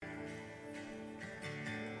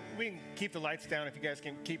we can keep the lights down if you guys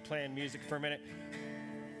can keep playing music for a minute.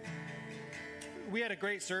 We had a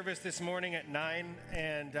great service this morning at 9,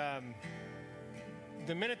 and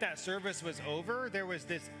the minute that service was over, there was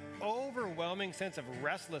this overwhelming sense of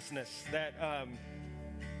restlessness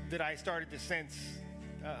that I started to sense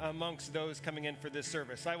amongst those coming in for this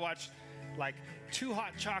service. I watched like 2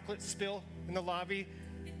 hot chocolates spill in the lobby.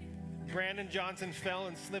 Brandon Johnson fell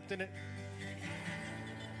and slipped in it.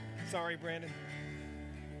 Sorry, Brandon.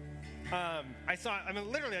 I saw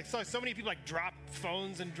so many people like drop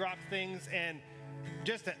phones and drop things, and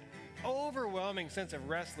just an overwhelming sense of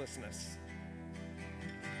restlessness.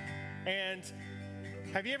 And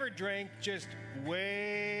have you ever drank just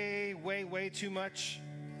way too much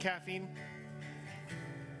caffeine?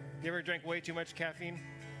 You ever drank way too much caffeine?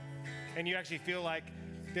 And you actually feel like,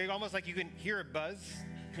 almost like you can hear a buzz.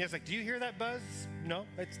 And it's like, do you hear that buzz? No,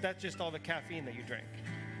 that's just all the caffeine that you drank.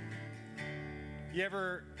 You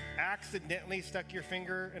ever accidentally stuck your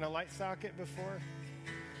finger in a light socket before?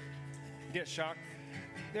 You get shocked?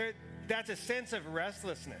 That's a sense of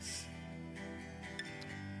restlessness.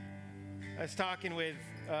 I was talking with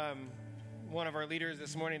one of our leaders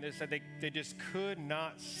this morning that said they just could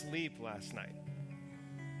not sleep last night.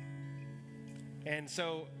 And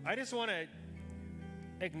so I just want to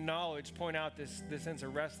point out this sense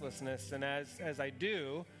of restlessness. And as I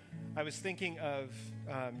do, I was thinking of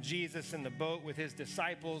Jesus in the boat with his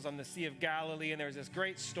disciples on the Sea of Galilee, and there was this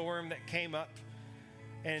great storm that came up,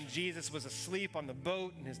 and Jesus was asleep on the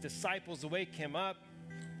boat, and his disciples wake him up.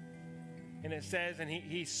 And it says, and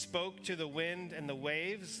he spoke to the wind and the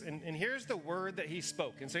waves, and here's the word that he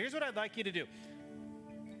spoke. And so here's what I'd like you to do.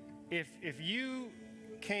 If you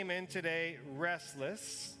came in today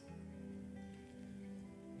restless,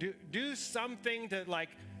 do something to like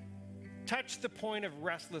touch the point of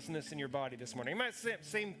restlessness in your body this morning. It might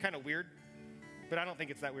seem kind of weird, but I don't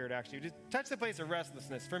think it's that weird actually. Just touch the place of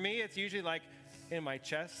restlessness. For me, it's usually like in my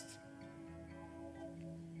chest.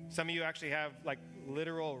 Some of you actually have like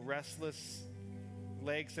literal restless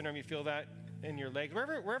leg syndrome. You feel that in your legs.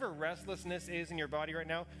 Wherever restlessness is in your body right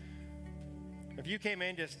now, if you came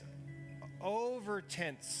in just over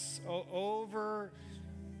tense, over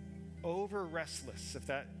restless, if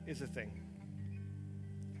that is a thing,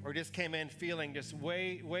 or just came in feeling just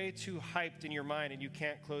way too hyped in your mind and you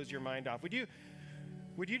can't close your mind off, would you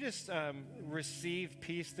just receive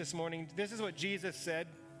peace this morning? This is what Jesus said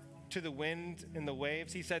to the wind and the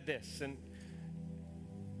waves. He said this, and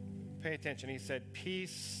pay attention. He said,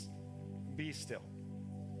 "Peace, be still.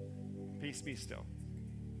 Peace, be still.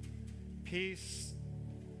 Peace,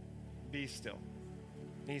 be still."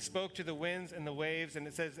 And he spoke to the winds and the waves, and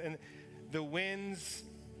it says, and the winds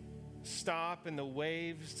stopped and the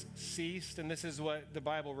waves ceased. And this is what the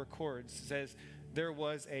Bible records. It says, there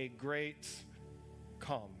was a great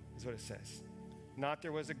calm, is what it says. Not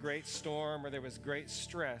there was a great storm or there was great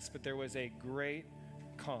stress, but there was a great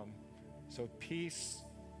calm. So peace,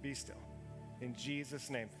 be still. In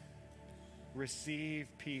Jesus' name. Receive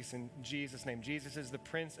peace in Jesus' name. Jesus is the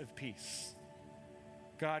Prince of Peace.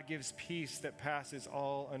 God gives peace that passes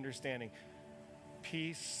all understanding.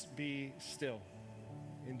 Peace, be still.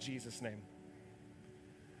 In Jesus' name.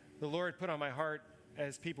 The Lord put on my heart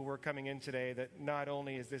as people were coming in today that not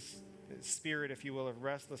only is this spirit, if you will, of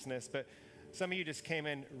restlessness, but some of you just came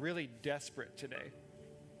in really desperate today.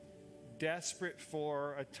 Desperate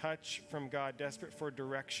for a touch from God, desperate for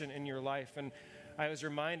direction in your life. And I was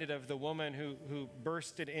reminded of the woman who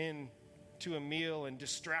bursted in to a meal and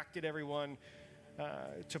distracted everyone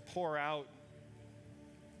to pour out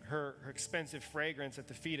her expensive fragrance at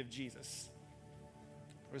the feet of Jesus.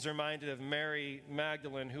 I was reminded of Mary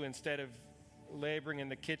Magdalene, who instead of laboring in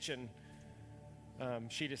the kitchen,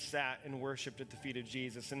 she just sat and worshiped at the feet of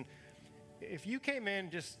Jesus. And if you came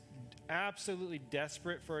in just absolutely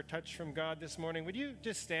desperate for a touch from God this morning, would you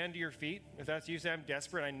just stand to your feet? If that's you, say, I'm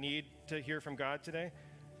desperate, I need to hear from God today.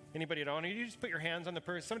 Anybody at all? Would you just put your hands on the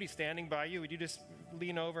person, somebody standing by you? Would you just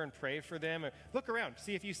lean over and pray for them? Or look around,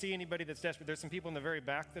 see if you see anybody that's desperate. There's some people in the very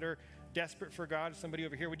back that are desperate for God. Somebody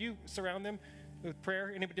over here. Would you surround them with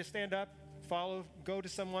prayer? Anybody just stand up, follow, go to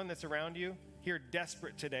someone that's around you. Here,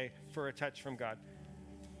 desperate today for a touch from God.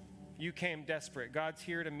 You came desperate. God's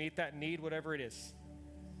here to meet that need, whatever it is.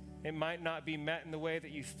 It might not be met in the way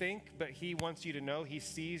that you think, but he wants you to know he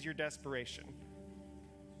sees your desperation.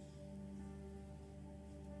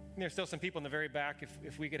 And there's still some people in the very back.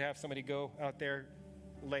 If we could have somebody go out there,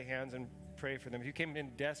 lay hands and pray for them. If you came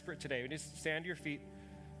in desperate today, just stand to your feet.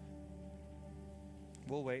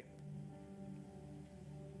 We'll wait.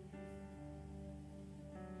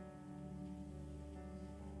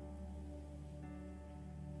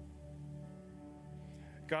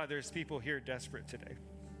 God, there's people here desperate today.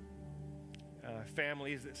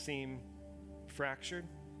 Families that seem fractured.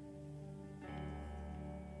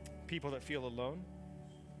 People that feel alone.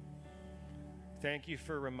 Thank you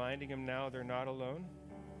for reminding them now they're not alone.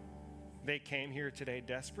 They came here today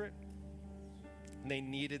desperate. And they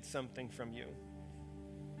needed something from you.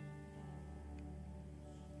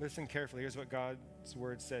 Listen carefully. Here's what God's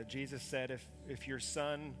word said. Jesus said, if your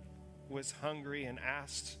son was hungry and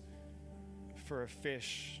asked for a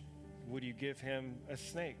fish, would you give him a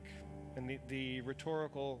snake? And the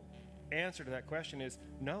rhetorical answer to that question is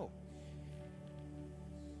no.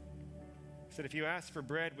 He said, if you ask for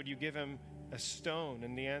bread, would you give him a stone?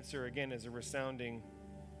 And the answer again is a resounding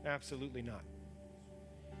absolutely not.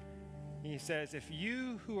 He says, if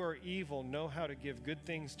you who are evil know how to give good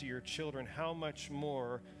things to your children, how much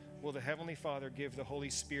more will the Heavenly Father give the Holy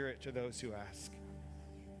Spirit to those who ask?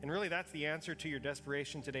 And really that's the answer to your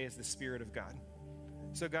desperation today, is the Spirit of God.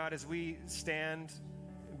 So God, as we stand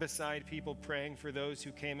beside people praying for those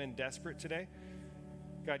who came in desperate today,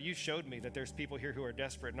 God, you showed me that there's people here who are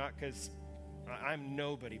desperate, not because I'm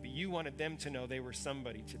nobody, but you wanted them to know they were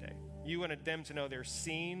somebody today. You wanted them to know they're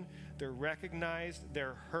seen, they're recognized,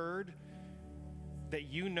 they're heard, that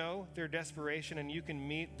you know their desperation and you can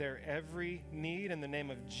meet their every need. In the name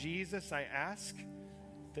of Jesus, I ask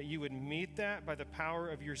that you would meet that by the power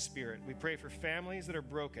of your Spirit. We pray for families that are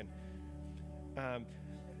broken.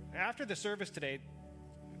 After the service today,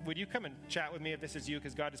 would you come and chat with me if this is you?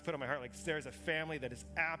 Because God has put on my heart, like there's a family that is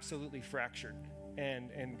absolutely fractured.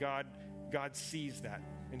 And God sees that.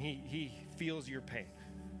 And he feels your pain.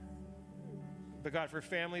 But God, for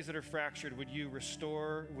families that are fractured, would you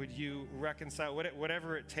restore, would you reconcile,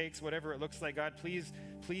 whatever it takes, whatever it looks like, God, please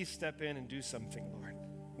step in and do something, Lord.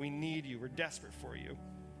 We need you. We're desperate for you.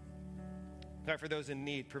 God, for those in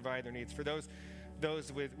need, provide their needs. For those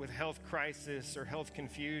with health crisis or health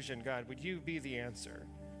confusion, God, would you be the answer?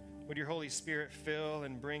 Would your Holy Spirit fill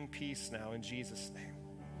and bring peace now in Jesus' name?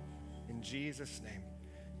 In Jesus' name.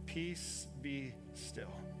 Peace be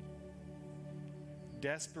still.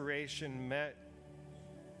 Desperation met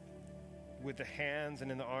with the hands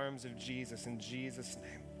and in the arms of Jesus, in Jesus'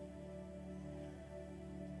 name.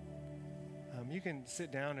 You can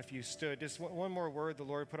sit down if you stood. Just one more word the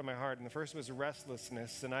Lord put on my heart, and the first was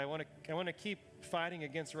restlessness. And I want to keep fighting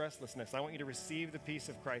against restlessness. I want you to receive the peace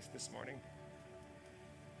of Christ this morning.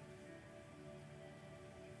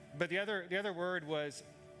 But the other word was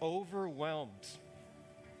overwhelmed.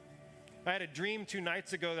 I had a dream 2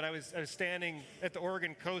 nights ago that I was standing at the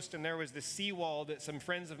Oregon coast, and there was this seawall that some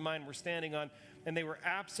friends of mine were standing on, and they were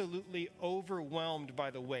absolutely overwhelmed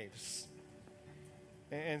by the waves.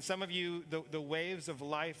 And some of you, the waves of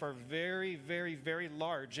life are very, very, very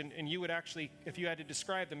large, and you would actually, if you had to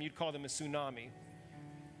describe them, you'd call them a tsunami.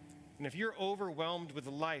 And if you're overwhelmed with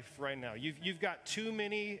life right now, you've got too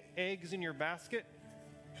many eggs in your basket,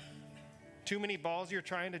 too many balls you're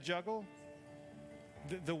trying to juggle,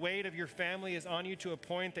 the weight of your family is on you to a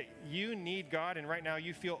point that you need God, and right now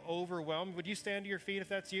you feel overwhelmed. Would you stand to your feet if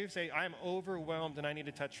that's you? Say, I'm overwhelmed and I need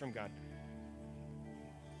a touch from God.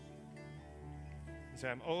 Say,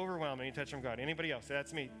 I'm overwhelmed, I need a touch from God. Anybody else? Say,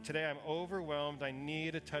 that's me. Today I'm overwhelmed, I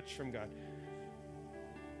need a touch from God.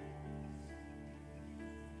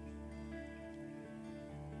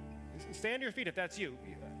 Stand to your feet if that's you.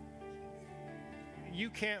 You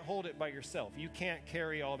can't hold it by yourself. You can't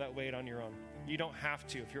carry all that weight on your own. You don't have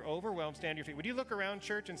to. If you're overwhelmed, stand to your feet. Would you look around,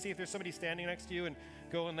 church, and see if there's somebody standing next to you and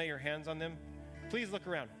go and lay your hands on them? Please look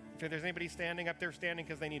around. If there's anybody standing up there, standing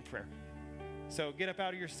because they need prayer. So get up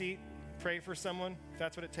out of your seat, pray for someone, if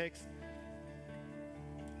that's what it takes.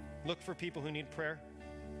 Look for people who need prayer.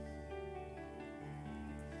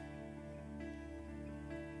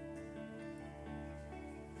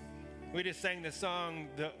 We just sang the song,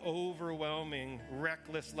 The Overwhelming,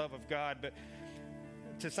 Reckless Love of God, but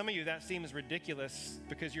to some of you that seems ridiculous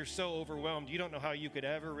because you're so overwhelmed, you don't know how you could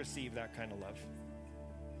ever receive that kind of love.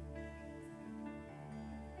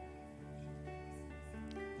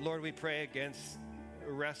 Lord, we pray against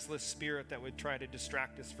a restless spirit that would try to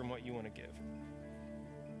distract us from what you want to give.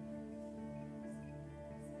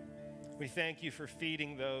 We thank you for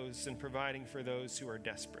feeding those and providing for those who are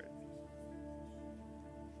desperate.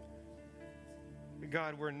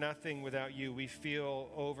 God, we're nothing without you. We feel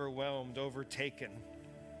overwhelmed, overtaken.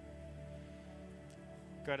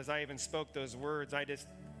 God, as I even spoke those words, I just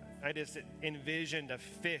envisioned a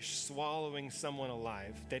fish swallowing someone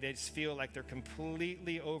alive. They just feel like they're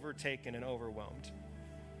completely overtaken and overwhelmed.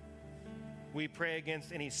 We pray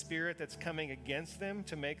against any spirit that's coming against them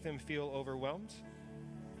to make them feel overwhelmed.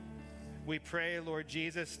 We pray, Lord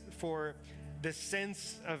Jesus, for the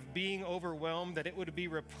sense of being overwhelmed, that it would be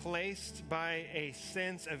replaced by a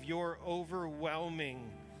sense of your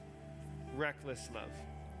overwhelming, reckless love.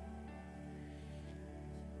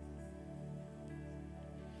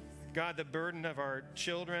 God, the burden of our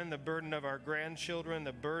children, the burden of our grandchildren,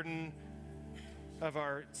 the burden of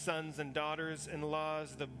our sons and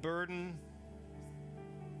daughters-in-laws, the burden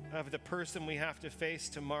of the person we have to face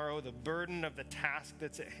tomorrow, the burden of the task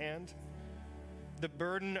that's at hand, the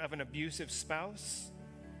burden of an abusive spouse,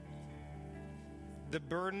 the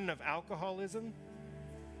burden of alcoholism,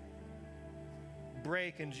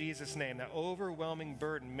 break in Jesus' name. That overwhelming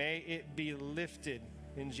burden, may it be lifted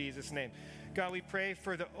in Jesus' name. God, we pray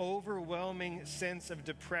for the overwhelming sense of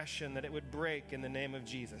depression, that it would break in the name of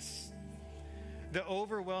Jesus. The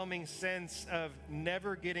overwhelming sense of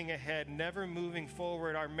never getting ahead, never moving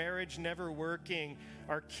forward, our marriage never working,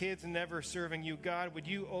 our kids never serving you. God, would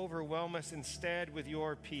you overwhelm us instead with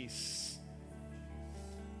your peace?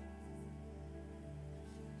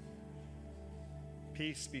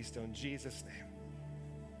 Peace be still in Jesus' name.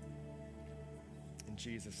 In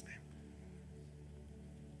Jesus' name.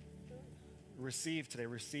 Receive today.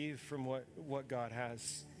 Receive from what God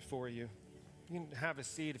has for you. You can have a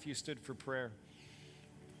seat if you stood for prayer.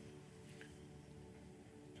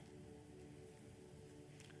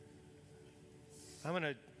 I'm going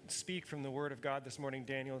to speak from the Word of God this morning,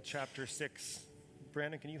 Daniel chapter 6.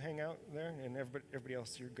 Brandon, can you hang out there? And everybody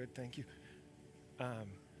else, you're good. Thank you. We're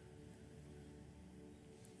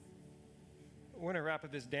going to wrap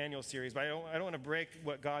up this Daniel series, but I don't want to break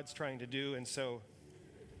what God's trying to do, and so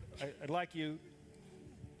I'd like you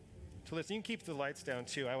to listen. You can keep the lights down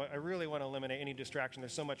too. I really want to eliminate any distraction.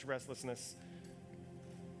 There's so much restlessness.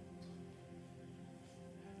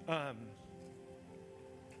 Would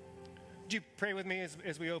you pray with me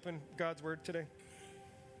as we open God's Word today?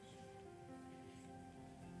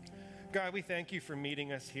 God, we thank you for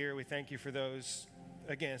meeting us here. We thank you for those,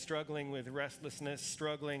 again, struggling with restlessness,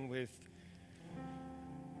 struggling with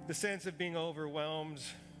the sense of being overwhelmed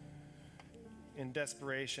in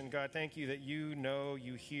desperation. God, thank you that you know,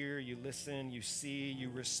 you hear, you listen, you see, you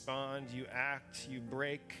respond, you act, you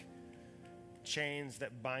break chains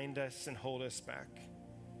that bind us and hold us back.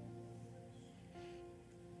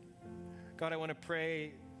 God, I want to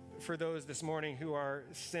pray for those this morning who are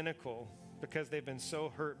cynical because they've been so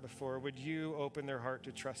hurt before. Would you open their heart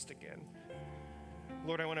to trust again?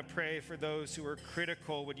 Lord, I want to pray for those who are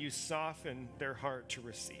critical. Would you soften their heart to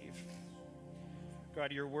receive?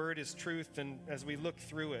 God, your word is truth, and as we look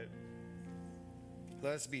through it,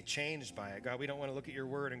 let us be changed by it. God, we don't want to look at your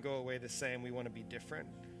word and go away the same. We want to be different.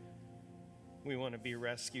 We want to be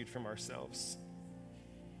rescued from ourselves.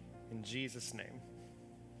 In Jesus' name,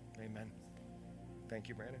 amen. Thank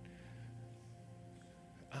you, Brandon.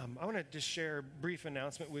 I want to just share a brief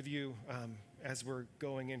announcement with you as we're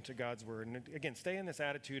going into God's word. And again, stay in this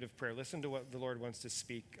attitude of prayer. Listen to what the Lord wants to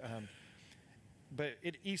speak. But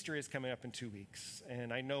Easter is coming up in 2 weeks.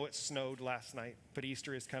 And I know it snowed last night, but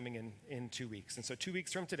Easter is coming in 2 weeks. And so 2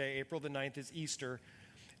 weeks from today, April the 9th, is Easter.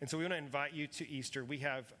 And so we want to invite you to Easter. We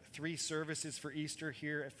have 3 services for Easter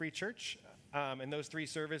here at Free Church. And those 3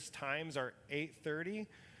 service times are 8:30,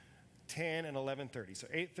 10, and 11:30. So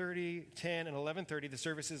 8:30, 10, and 11:30, the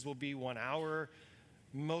services will be 1 hour,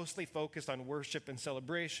 mostly focused on worship and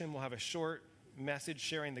celebration. We'll have a short message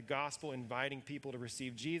sharing the gospel, inviting people to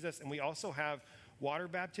receive Jesus. And we also have water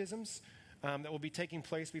baptisms that will be taking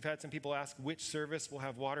place. We've had some people ask which service will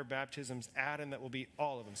have water baptisms at, and that will be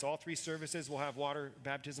all of them. So all 3 services will have water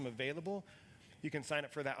baptism available. You can sign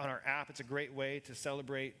up for that on our app. It's a great way to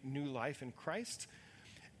celebrate new life in Christ.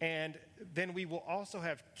 And then we will also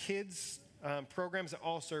have kids programs at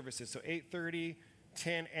all services. So 8:30,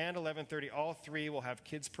 10, and 11:30, all 3 will have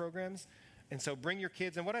kids programs. And so bring your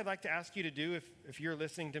kids. And what I'd like to ask you to do, if you're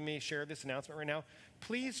listening to me share this announcement right now,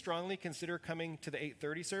 please strongly consider coming to the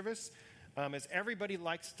 8:30 service, as everybody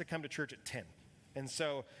likes to come to church at 10. And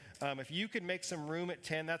so if you could make some room at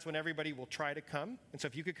 10, that's when everybody will try to come. And so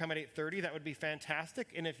if you could come at 8:30, that would be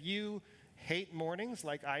fantastic. And if you hate mornings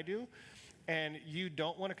like I do, and you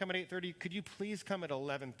don't want to come at 8:30, could you please come at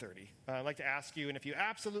 11:30? I'd like to ask you, and if you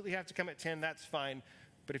absolutely have to come at 10, that's fine.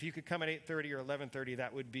 But if you could come at 8:30 or 11:30,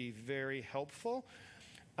 that would be very helpful.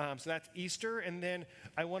 So that's Easter. And then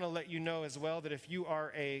I want to let you know as well that if you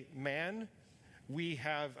are a man, we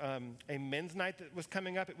have a men's night that was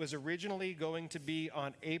coming up. It was originally going to be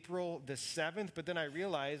on April the 7th, but then I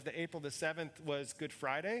realized that April the 7th was Good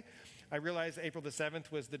Friday. I realized April the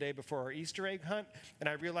 7th was the day before our Easter egg hunt, and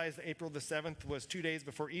I realized that April the 7th was 2 days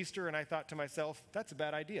before Easter, and I thought to myself, that's a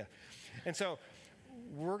bad idea. And so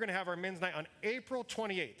we're going to have our men's night on April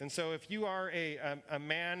 28th. And so if you are a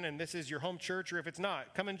man and this is your home church, or if it's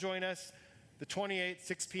not, come and join us. The 28th,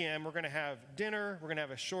 6 p.m., we're going to have dinner. We're going to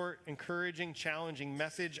have a short, encouraging, challenging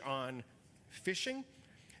message on fishing.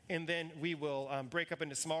 And then we will break up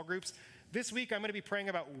into small groups. This week, I'm going to be praying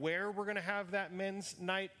about where we're going to have that men's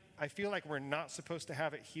night. I feel like we're not supposed to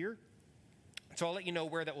have it here. So I'll let you know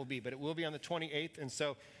where that will be. But it will be on the 28th. And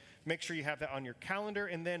so make sure you have that on your calendar.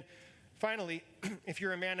 And then finally, if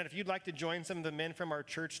you're a man and if you'd like to join some of the men from our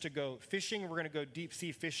church to go fishing, we're going to go deep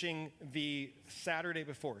sea fishing the Saturday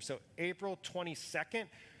before. So April 22nd.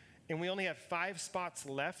 And we only have 5 spots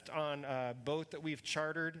left on a boat that we've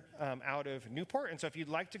chartered out of Newport. And so if you'd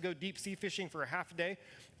like to go deep sea fishing for a half a day,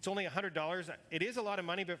 it's only $100. It is a lot of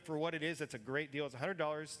money, but for what it is, it's a great deal. It's $100.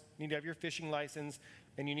 You need to have your fishing license,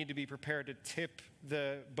 and you need to be prepared to tip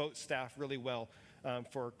the boat staff really well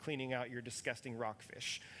for cleaning out your disgusting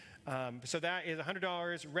rockfish. So that is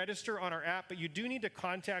 $100. Register on our app, but you do need to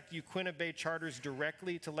contact Uquina Bay Charters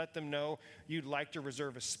directly to let them know you'd like to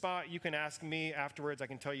reserve a spot. You can ask me afterwards. I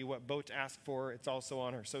can tell you what boat to ask for. It's also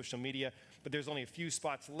on our social media, but there's only a few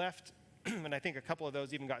spots left, and I think a couple of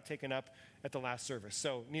those even got taken up at the last service.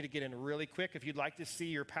 So need to get in really quick. If you'd like to see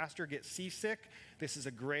your pastor get seasick, this is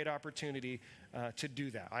a great opportunity to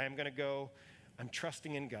do that. I am going to go. I'm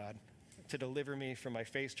trusting in God to deliver me from my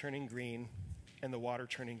face turning green and the water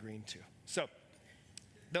turning green too. So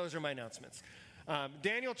those are my announcements.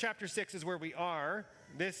 Daniel chapter 6 is where we are.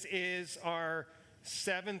 This is our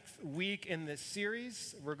 7th week in this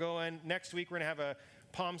series. Next week, we're going to have a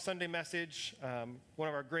Palm Sunday message. One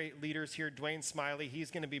of our great leaders here, Dwayne Smiley, he's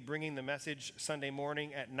going to be bringing the message Sunday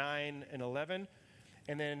morning at 9 and 11.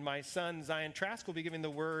 And then my son, Zion Trask, will be giving the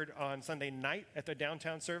word on Sunday night at the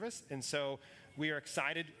downtown service. And so we are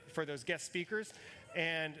excited for those guest speakers.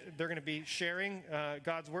 And they're going to be sharing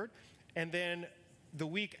God's word. And then the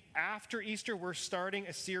week after Easter, we're starting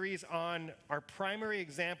a series on our primary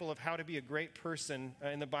example of how to be a great person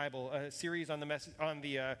in the Bible, a series on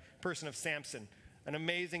the person of Samson, an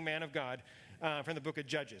amazing man of God from the book of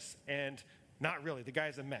Judges. And not really, the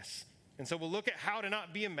guy's a mess. And so we'll look at how to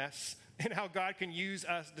not be a mess and how God can use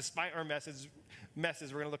us despite our messes.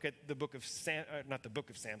 We're going to look at the book of not the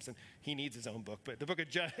book of Samson. He needs his own book, but the book of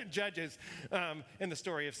Judges and the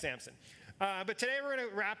story of Samson. But today we're going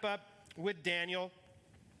to wrap up with Daniel.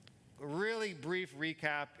 A really brief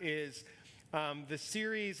recap is the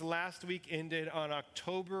series last week ended on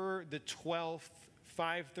October the 12th,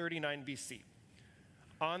 539 BC.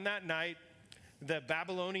 On that night, the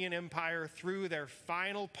Babylonian Empire threw their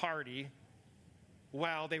final party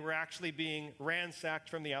while they were actually being ransacked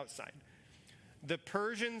from the outside. The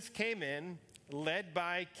Persians came in, led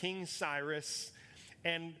by King Cyrus,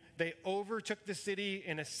 and they overtook the city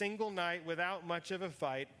in a single night without much of a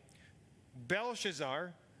fight.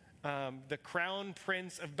 Belshazzar, the crown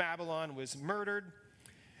prince of Babylon, was murdered,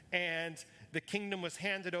 and the kingdom was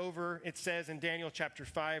handed over, it says in Daniel chapter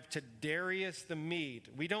 5, to Darius the Mede.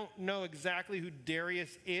 We don't know exactly who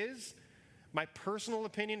Darius is. My personal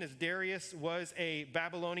opinion is Darius was a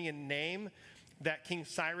Babylonian name that King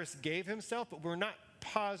Cyrus gave himself, but we're not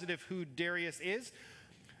positive who Darius is.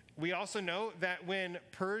 We also know that when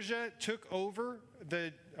Persia took over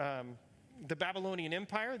the Babylonian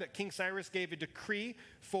Empire, that King Cyrus gave a decree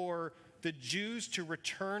for the Jews to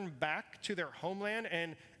return back to their homeland,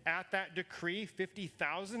 and at that decree,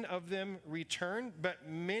 50,000 of them returned, but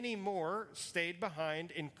many more stayed behind,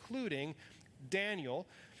 including Daniel.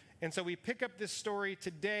 And so we pick up this story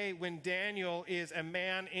today when Daniel is a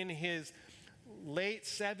man in his late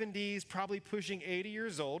 70s, probably pushing 80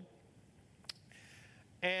 years old.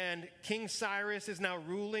 And King Cyrus is now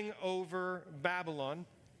ruling over Babylon.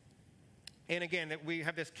 And again, we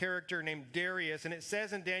have this character named Darius. And it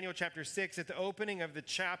says in Daniel chapter 6, at the opening of the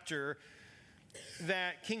chapter,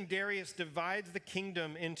 that King Darius divides the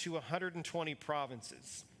kingdom into 120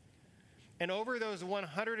 provinces. And over those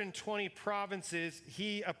 120 provinces,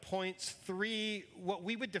 he appoints 3, what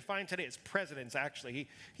we would define today as presidents, actually.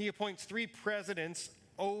 He appoints 3 presidents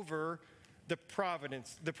over the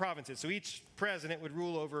provinces. So each president would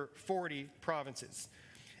rule over 40 provinces.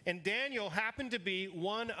 And Daniel happened to be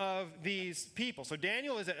one of these people. So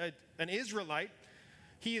Daniel is an Israelite.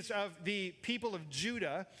 He is of the people of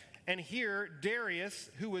Judah. And here, Darius,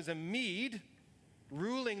 who was a Mede,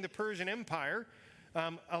 ruling the Persian Empire,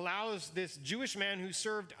 allows this Jewish man who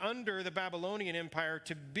served under the Babylonian Empire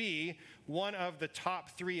to be one of the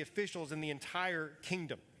top 3 officials in the entire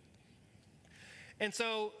kingdom. And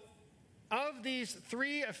so, of these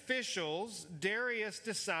 3 officials, Darius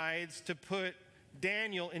decides to put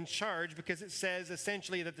Daniel in charge because it says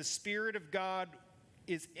essentially that the Spirit of God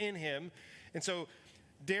is in him. And so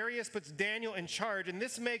Darius puts Daniel in charge, and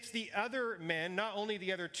this makes the other men, not only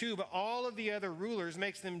the other two, but all of the other rulers,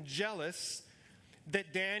 makes them jealous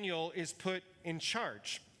that Daniel is put in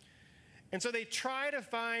charge. And so they try to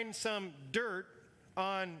find some dirt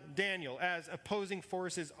on Daniel, as opposing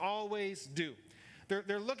forces always do.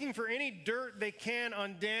 They're looking for any dirt they can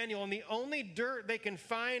on Daniel, and the only dirt they can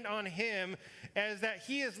find on him is that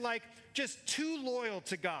he is like just too loyal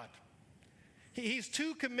to God. He's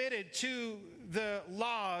too committed to the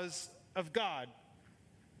laws of God.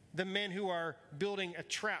 The men who are building a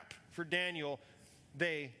trap for Daniel,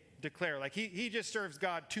 they declare, like he just serves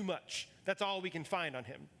God too much. That's all we can find on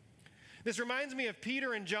him. This reminds me of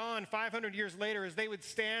Peter and John 500 years later, as they would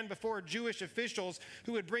stand before Jewish officials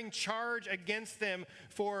who would bring charge against them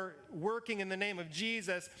for working in the name of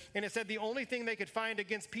Jesus. And it said the only thing they could find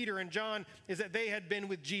against Peter and John is that they had been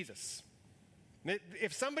with Jesus.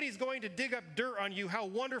 If somebody's going to dig up dirt on you, how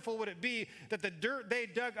wonderful would it be that the dirt they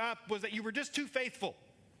dug up was that you were just too faithful.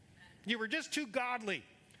 You were just too godly.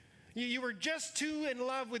 You were just too in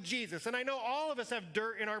love with Jesus. And I know all of us have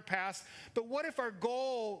dirt in our past, but what if our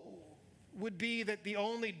goal would be that the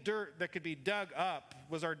only dirt that could be dug up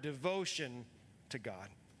was our devotion to God?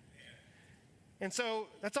 And so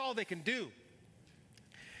that's all they can do.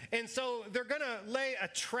 And so they're going to lay a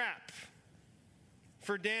trap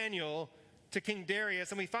for Daniel to King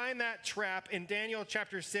Darius. And we find that trap in Daniel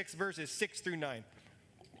chapter 6, verses 6 through 9.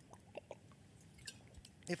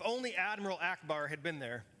 If only Admiral Akbar had been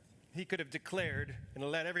there, he could have declared and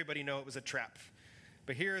let everybody know it was a trap.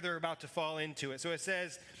 But here they're about to fall into it. So it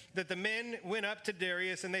says that the men went up to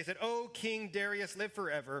Darius and they said, "O King Darius, live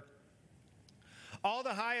forever. All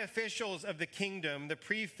the high officials of the kingdom, the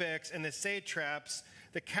prefects and the satraps,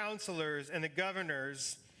 the counselors and the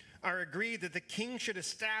governors are agreed that the king should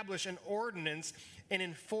establish an ordinance and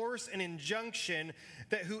enforce an injunction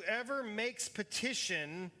that whoever makes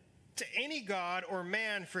petition to any god or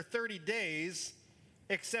man for 30 days,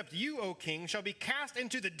 except you, O king, shall be cast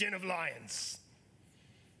into the den of lions.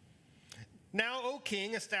 Now, O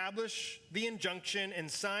king, establish the injunction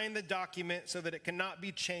and sign the document so that it cannot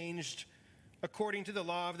be changed according to the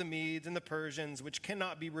law of the Medes and the Persians, which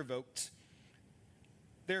cannot be revoked."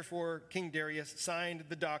 Therefore, King Darius signed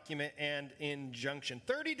the document and injunction.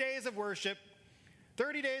 30 days of worship,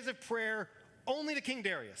 30 days of prayer, only to King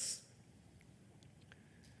Darius.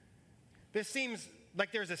 This seems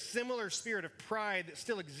like there's a similar spirit of pride that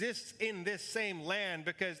still exists in this same land,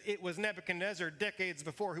 because it was Nebuchadnezzar decades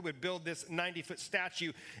before who would build this 90-foot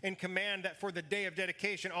statue and command that for the day of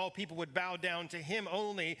dedication, all people would bow down to him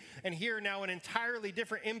only. And here now an entirely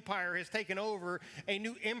different empire has taken over. A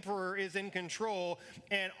new emperor is in control,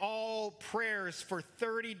 and all prayers for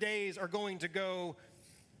 30 days are going to go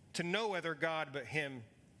to no other God but him.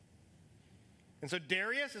 And so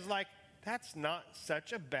Darius is like, that's not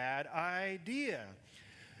such a bad idea.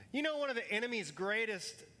 You know, one of the enemy's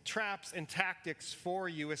greatest traps and tactics for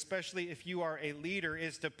you, especially if you are a leader,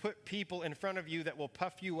 is to put people in front of you that will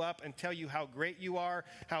puff you up and tell you how great you are,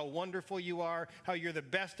 how wonderful you are, how you're the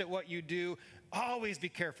best at what you do. Always be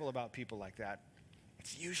careful about people like that.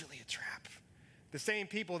 It's usually a trap. The same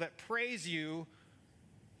people that praise you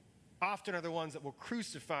often are the ones that will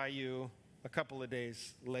crucify you a couple of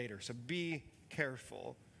days later. So be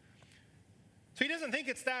careful. So he doesn't think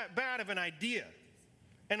it's that bad of an idea.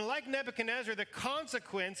 And like Nebuchadnezzar, the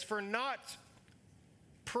consequence for not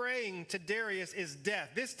praying to Darius is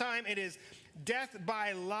death. This time it is death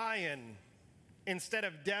by lion instead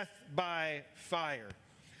of death by fire.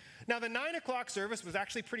 Now, the 9 o'clock service was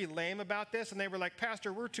actually pretty lame about this, and they were like,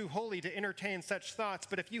 "Pastor, we're too holy to entertain such thoughts,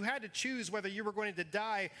 but if you had to choose whether you were going to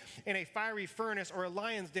die in a fiery furnace or a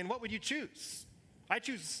lion's den, what would you choose?" I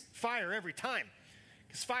choose fire every time,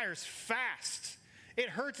 because fire's fast. It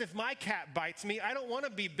hurts if my cat bites me. I don't want to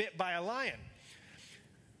be bit by a lion.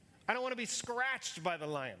 I don't want to be scratched by the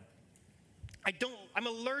lion. I'm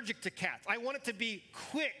allergic to cats. I want it to be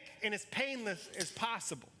quick and as painless as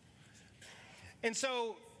possible. And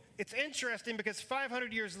so it's interesting, because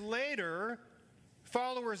 500 years later,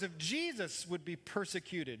 followers of Jesus would be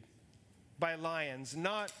persecuted by lions,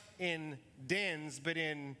 not in dens, but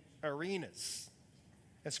in arenas,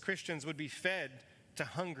 as Christians would be fed to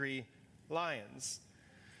hungry lions.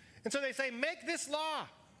 And so they say, make this law.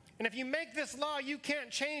 And if you make this law, you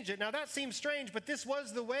can't change it. Now that seems strange, but this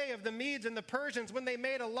was the way of the Medes and the Persians. When they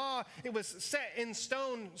made a law, it was set in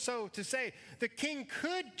stone, so to say. The king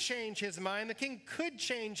could change his mind. The king could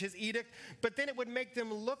change his edict, but then it would make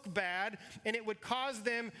them look bad, and it would cause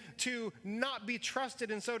them to not be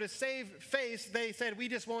trusted. And so to save face, they said, we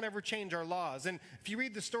just won't ever change our laws. And if you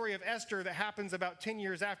read the story of Esther that happens about 10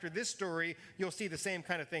 years after this story, you'll see the same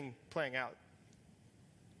kind of thing playing out.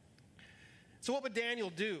 So what would Daniel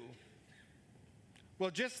do?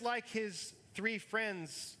 Well, just like his 3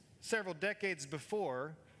 friends several decades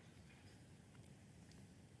before,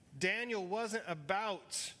 Daniel wasn't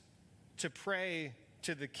about to pray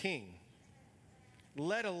to the king,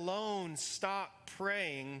 let alone stop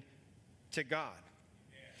praying to God.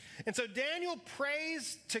 And so Daniel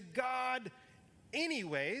prays to God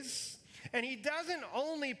anyways, and he doesn't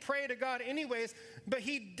only pray to God anyways, but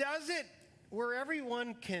he does it where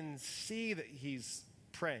everyone can see that he's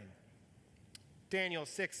praying. Daniel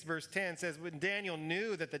 6 verse 10 says, when Daniel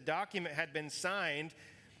knew that the document had been signed,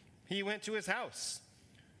 he went to his house,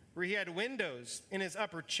 where he had windows in his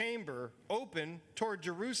upper chamber open toward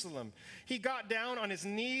Jerusalem. He got down on his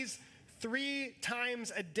knees 3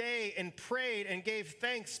 times a day and prayed and gave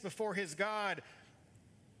thanks before his God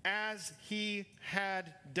as he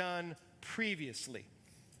had done previously.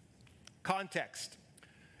 Context.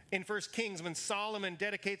 In 1 Kings, when Solomon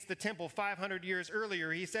dedicates the temple 500 years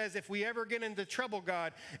earlier, he says, if we ever get into trouble,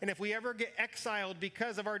 God, and if we ever get exiled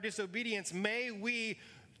because of our disobedience, may we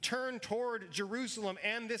turn toward Jerusalem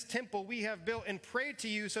and this temple we have built and pray to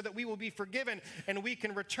you so that we will be forgiven and we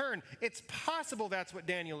can return. It's possible that's what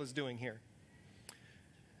Daniel is doing here.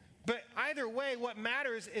 But either way, what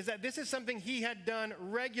matters is that this is something he had done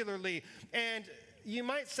regularly. And you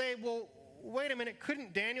might say, well, wait a minute,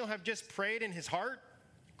 couldn't Daniel have just prayed in his heart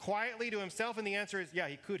quietly to himself? And the answer is, yeah,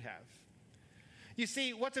 he could have. You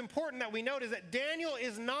see, what's important that we note is that Daniel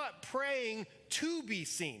is not praying to be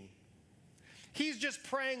seen. He's just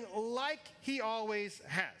praying like he always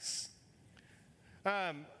has.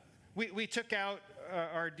 We took out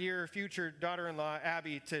our dear future daughter-in-law,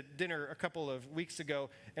 Abby, to dinner a couple of weeks ago,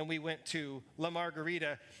 and we went to La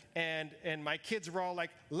Margarita, and my kids were all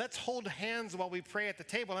like, let's hold hands while we pray at the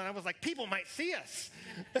table. And I was like, people might see us.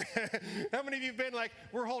 How many of you have been like,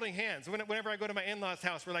 we're holding hands? Whenever I go to my in-laws'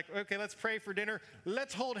 house, we're like, okay, let's pray for dinner.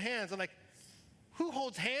 Let's hold hands. I'm like, who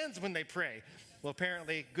holds hands when they pray? Well,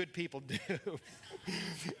 apparently, good people do.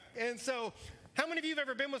 And so, how many of you have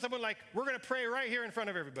ever been with someone like, we're going to pray right here in front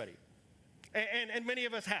of everybody? And many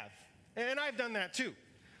of us have. And I've done that too.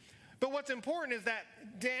 But what's important is that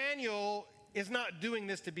Daniel is not doing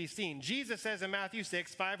this to be seen. Jesus says in Matthew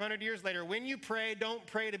 6, 500 years later, when you pray, don't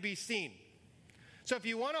pray to be seen. So if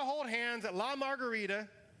you want to hold hands at La Margarita,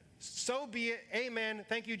 so be it. Amen.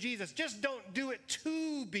 Thank you, Jesus. Just don't do it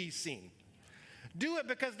to be seen. Do it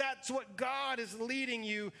because that's what God is leading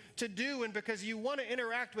you to do and because you want to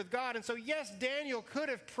interact with God. And so, yes, Daniel could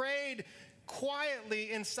have prayed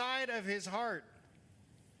quietly inside of his heart.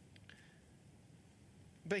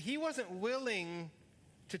 But he wasn't willing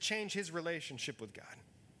to change his relationship with God.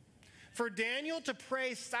 For Daniel to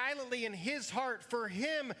pray silently in his heart, for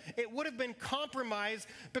him, it would have been compromise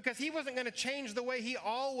because he wasn't going to change the way he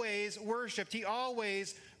always worshiped. He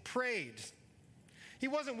always prayed. He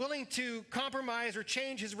wasn't willing to compromise or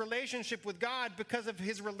change his relationship with God because of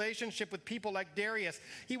his relationship with people like Darius.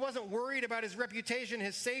 He wasn't worried about his reputation,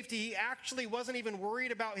 his safety. He actually wasn't even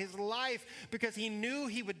worried about his life because he knew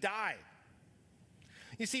he would die.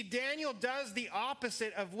 You see, Daniel does the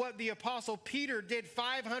opposite of what the Apostle Peter did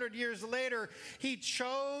 500 years later. He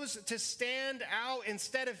chose to stand out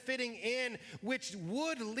instead of fitting in, which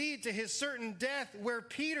would lead to his certain death, where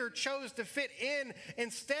Peter chose to fit in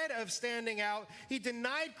instead of standing out. He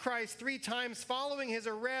denied Christ 3 times following his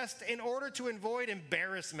arrest in order to avoid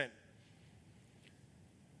embarrassment,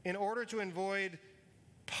 in order to avoid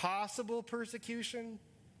possible persecution,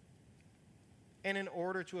 and in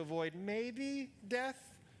order to avoid maybe death.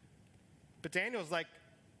 But Daniel's like,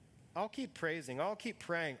 I'll keep praising, I'll keep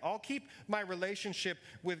praying, I'll keep my relationship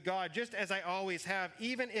with God just as I always have,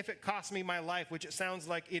 even if it costs me my life, which it sounds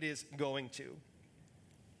like it is going to.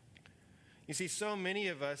 You see, so many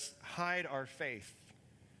of us hide our faith,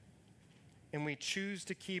 and we choose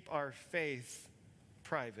to keep our faith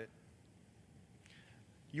private.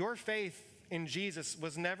 Your faith in Jesus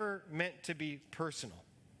was never meant to be personal.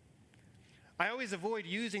 I always avoid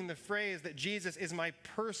using the phrase that Jesus is my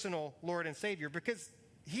personal Lord and Savior because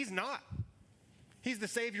he's not. He's the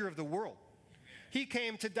Savior of the world. He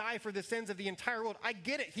came to die for the sins of the entire world. I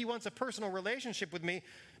get it. He wants a personal relationship with me,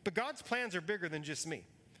 but God's plans are bigger than just me.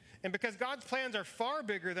 And because God's plans are far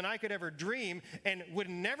bigger than I could ever dream and would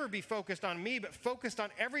never be focused on me, but focused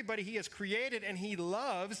on everybody he has created and he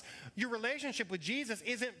loves, your relationship with Jesus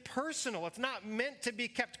isn't personal. It's not meant to be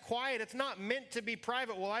kept quiet. It's not meant to be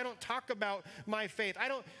private. Well, I don't talk about my faith.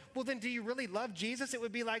 Well, then do you really love Jesus? It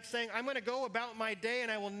would be like saying, I'm going to go about my day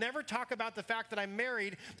and I will never talk about the fact that I'm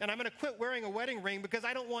married and I'm going to quit wearing a wedding ring because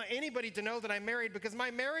I don't want anybody to know that I'm married because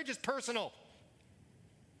my marriage is personal.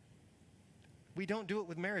 We don't do it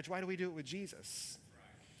with marriage. Why do we do it with Jesus?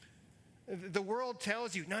 The world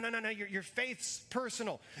tells you, no, your faith's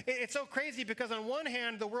personal. It's so crazy because on one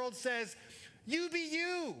hand, the world says, you be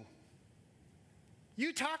you.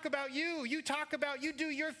 You talk about you. You talk about, you do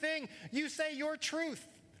your thing. You say your truth.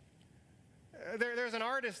 There's an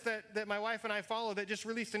artist that my wife and I follow that just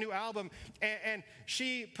released a new album, and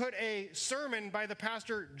she put a sermon by the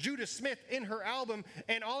pastor Judah Smith in her album,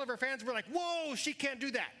 and all of her fans were like, whoa, she can't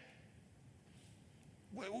do that.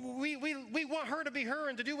 We want her to be her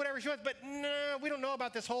and to do whatever she wants, but no, we don't know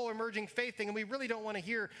about this whole emerging faith thing, and we really don't want to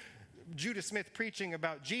hear Judah Smith preaching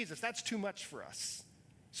about Jesus. That's too much for us.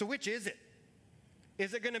 So which is it?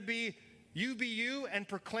 Is it going to be you and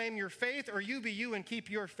proclaim your faith, or you be you and keep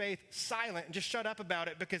your faith silent and just shut up about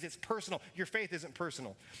it because it's personal? Your faith isn't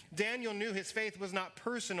personal. Daniel knew his faith was not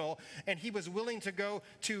personal, and he was willing to go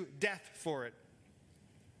to death for it.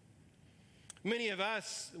 Many of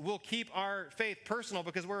us will keep our faith personal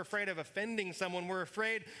because we're afraid of offending someone. We're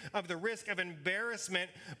afraid of the risk of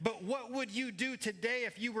embarrassment. But what would you do today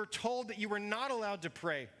if you were told that you were not allowed to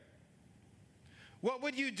pray? What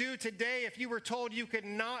would you do today if you were told you could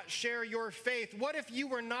not share your faith? What if you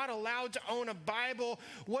were not allowed to own a Bible?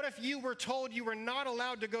 What if you were told you were not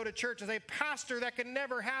allowed to go to church as a pastor? That could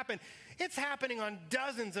never happen. It's happening on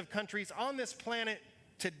dozens of countries on this planet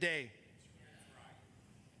today.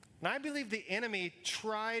 And I believe the enemy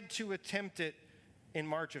tried to attempt it in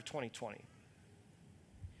March of 2020.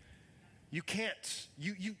 You can't.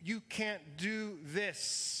 You can't do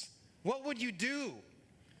this. What would you do?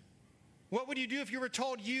 What would you do if you were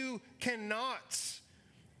told you cannot?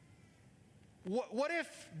 What if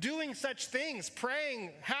doing such things,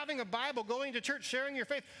 praying, having a Bible, going to church, sharing your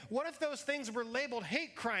faith, what if those things were labeled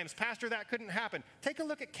hate crimes? Pastor, that couldn't happen. Take a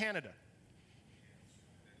look at Canada.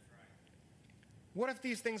 What if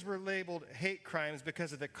these things were labeled hate crimes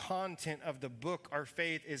because of the content of the book our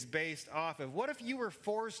faith is based off of? What if you were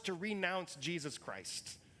forced to renounce Jesus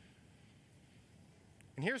Christ?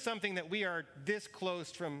 And here's something that we are this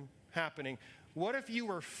close from happening. What if you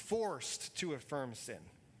were forced to affirm sin?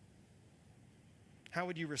 How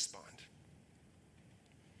would you respond?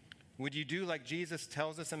 Would you do like Jesus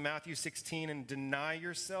tells us in Matthew 16 and deny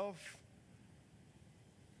yourself?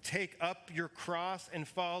 Take up your cross and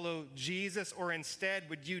follow Jesus? Or instead,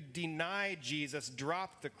 would you deny Jesus,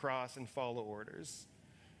 drop the cross, and follow orders?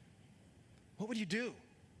 What would you do?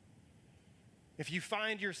 If you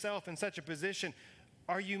find yourself in such a position,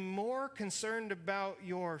 are you more concerned about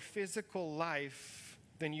your physical life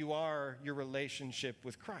than you are your relationship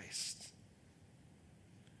with Christ?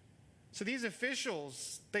 So these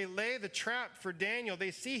officials, they lay the trap for Daniel.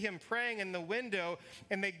 They see him praying in the window,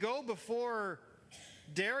 and they go before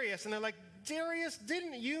Darius, and they're like, Darius,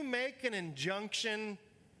 didn't you make an injunction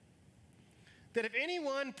that if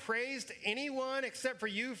anyone praised anyone except for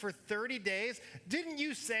you for 30 days, didn't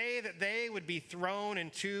you say that they would be thrown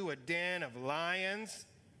into a den of lions?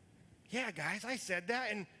 Yeah, guys, I said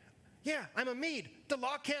that, and yeah, I'm a Mede. The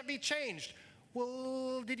law can't be changed.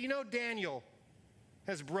 Well, did you know Daniel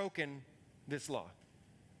has broken this law?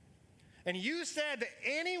 And you said that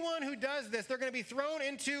anyone who does this, they're going to be thrown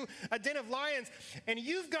into a den of lions, and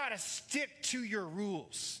you've got to stick to your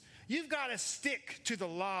rules. You've got to stick to the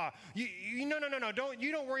law. No.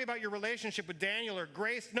 You don't worry about your relationship with Daniel or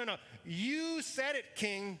Grace. No. You said it,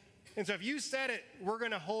 King. And so if you said it, we're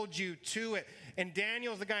going to hold you to it. And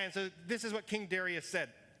Daniel's the guy. And so this is what King Darius said.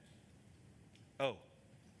 Oh,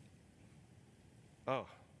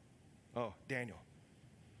 Daniel.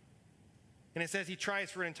 And it says he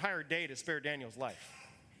tries for an entire day to spare Daniel's life.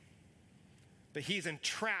 But he's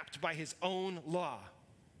entrapped by his own law.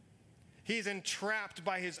 He's entrapped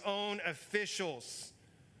by his own officials.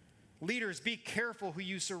 Leaders, be careful who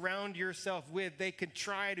you surround yourself with. They could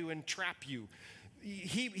try to entrap you.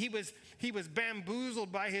 He was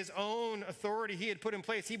bamboozled by his own authority he had put in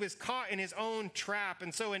place. He was caught in his own trap.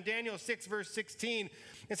 And so in Daniel 6, verse 16,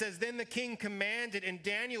 it says, Then the king commanded, and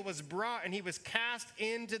Daniel was brought, and he was cast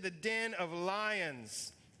into the den of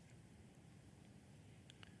lions.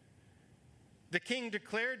 The king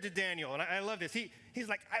declared to Daniel, and I love this, he's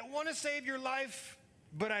like, I want to save your life,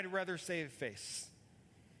 but I'd rather save face.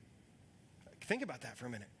 Think about that for a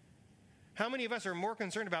minute. How many of us are more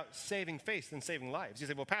concerned about saving face than saving lives? You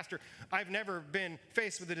say, well, Pastor, I've never been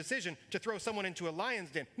faced with the decision to throw someone into a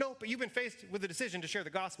lion's den. No, but you've been faced with the decision to share the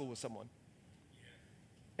gospel with someone.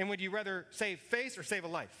 And would you rather save face or save a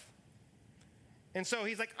life? And so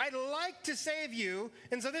he's like, I'd like to save you.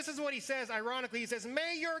 And so this is what he says, ironically. He says,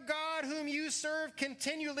 may your God whom you serve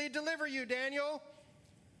continually deliver you, Daniel.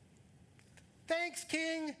 Thanks,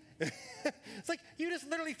 King. It's like, you just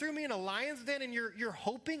literally threw me in a lion's den and you're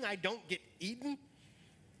hoping I don't get eaten?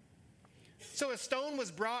 So a stone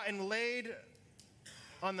was brought and laid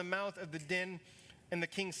on the mouth of the den, and the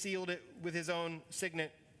king sealed it with his own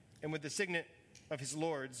signet and with the signet of his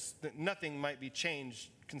lords, that nothing might be changed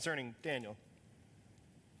concerning Daniel.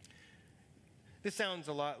 This sounds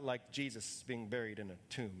a lot like Jesus being buried in a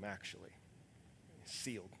tomb, actually,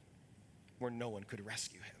 sealed, where no one could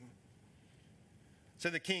rescue him.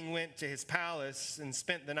 So the king went to his palace and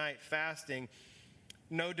spent the night fasting.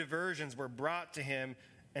 No diversions were brought to him,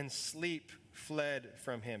 and sleep fled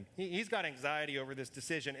from him. He's got anxiety over this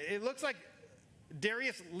decision. It looks like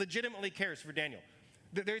Darius legitimately cares for Daniel.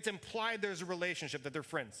 It's implied there's a relationship, that they're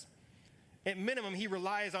friends. At minimum, he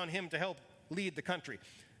relies on him to help lead the country.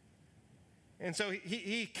 And so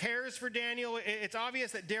he cares for Daniel. It's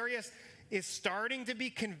obvious that Darius is starting to be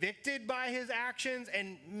convicted by his actions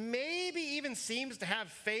and maybe even seems to have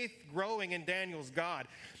faith growing in Daniel's God.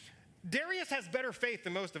 Darius has better faith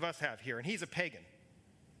than most of us have here, and he's a pagan.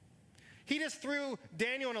 He just threw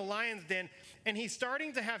Daniel in a lion's den, and he's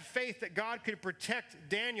starting to have faith that God could protect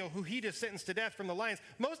Daniel, who he just sentenced to death, from the lions.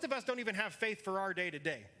 Most of us don't even have faith for our day to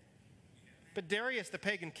day. But Darius, the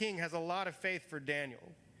pagan king, has a lot of faith for Daniel.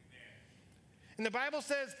 And the Bible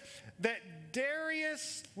says that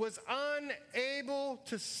Darius was unable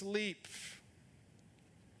to sleep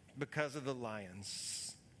because of the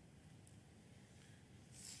lions.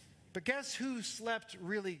 But guess who slept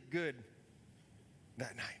really good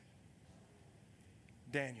that night?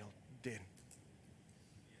 Daniel did.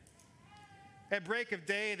 At break of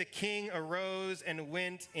day, the king arose and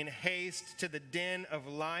went in haste to the den of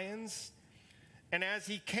lions. And as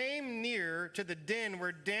he came near to the den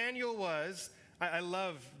where Daniel was, I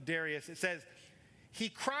love Darius. It says, he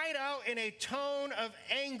cried out in a tone of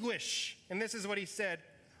anguish. And this is what he said.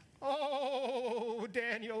 "Oh,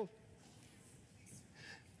 Daniel,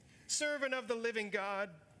 servant of the living God,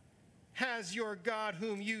 has your God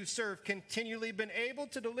whom you serve continually been able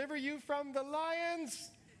to deliver you from the lions?"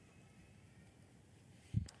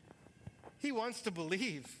 He wants to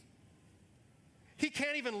believe. He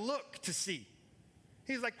can't even look to see.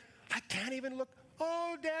 He's like, I can't even look.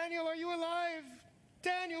 "Oh, Daniel, are you alive?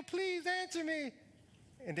 Daniel, please answer me."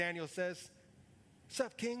 And Daniel says,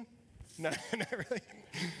 "Sup, king?" No, not really.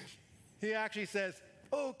 He actually says,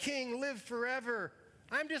 "Oh, king, live forever.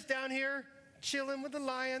 I'm just down here chilling with the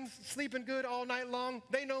lions, sleeping good all night long.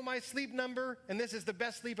 They know my sleep number, and this is the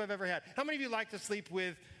best sleep I've ever had." How many of you like to sleep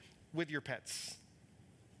with your pets?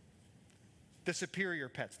 The superior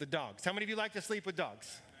pets, the dogs. How many of you like to sleep with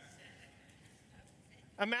dogs?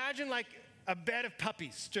 Imagine like a bed of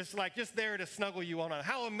puppies, just there to snuggle you all night.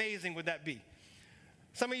 How amazing would that be?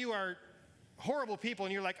 Some of you are horrible people,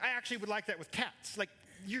 and you're like, I actually would like that with cats.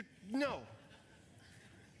 No.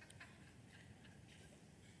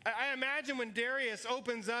 I imagine when Darius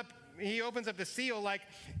opens up the seal,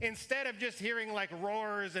 instead of just hearing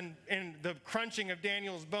roars and the crunching of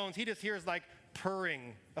Daniel's bones, he just hears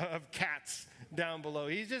purring of cats down below.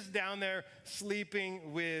 He's just down there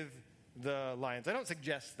sleeping with the lions. I don't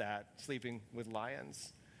suggest that, sleeping with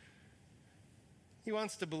lions. He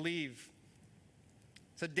wants to believe.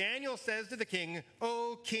 So Daniel says to the king,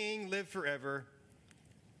 "O king, live forever.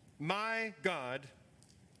 My God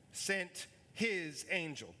sent his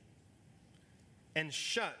angel and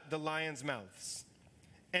shut the lions' mouths.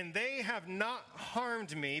 And they have not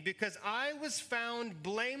harmed me, because I was found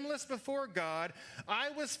blameless before God. I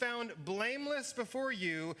was found blameless before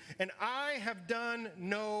you, and I have done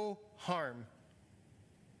no harm."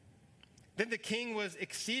 Then the king was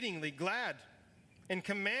exceedingly glad and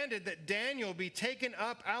commanded that Daniel be taken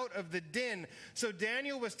up out of the den. So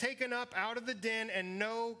Daniel was taken up out of the den, and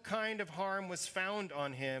no kind of harm was found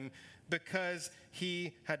on him, because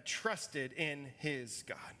he had trusted in his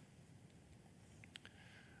God.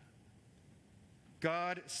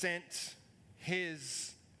 God sent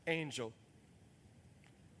his angel.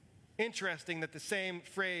 Interesting that the same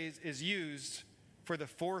phrase is used for the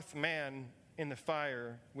fourth man in the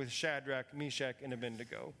fire with Shadrach, Meshach, and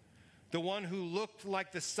Abednego. The one who looked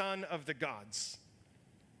like the son of the gods.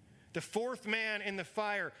 The fourth man in the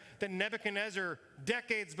fire that Nebuchadnezzar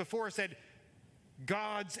decades before said,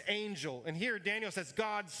 God's angel. And here Daniel says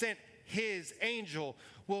God sent his angel.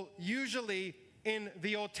 Well, usually in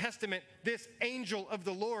the Old Testament, this angel of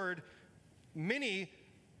the Lord, many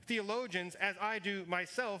theologians, as I do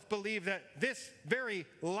myself, believe that this very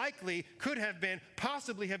likely could have been,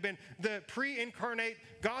 possibly have been, the pre-incarnate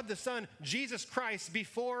God the Son, Jesus Christ,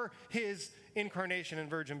 before his incarnation and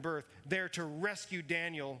virgin birth, there to rescue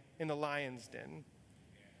Daniel in the lion's den.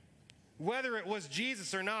 Whether it was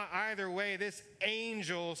Jesus or not, either way, this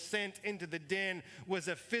angel sent into the den was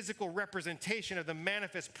a physical representation of the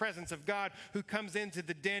manifest presence of God who comes into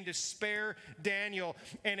the den to spare Daniel.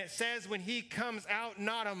 And it says when he comes out,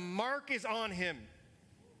 not a mark is on him.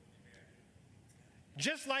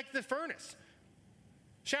 Just like the furnace.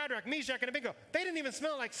 Shadrach, Meshach, and Abednego, they didn't even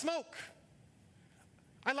smell like smoke.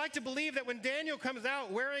 I like to believe that when Daniel comes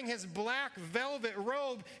out wearing his black velvet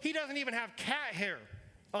robe, he doesn't even have cat hair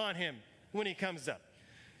on him when he comes up.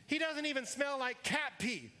 He doesn't even smell like cat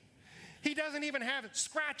pee. He doesn't even have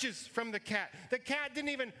scratches from the cat. The cat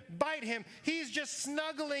didn't even bite him. He's just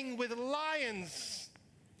snuggling with lions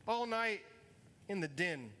all night in the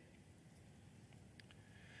den.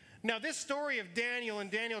 Now, this story of Daniel in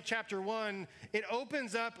Daniel chapter 1, it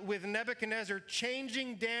opens up with Nebuchadnezzar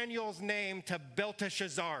changing Daniel's name to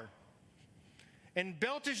Belteshazzar. And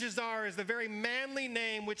Belteshazzar is the very manly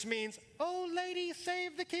name which means, "Oh, lady,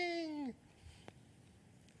 save the king."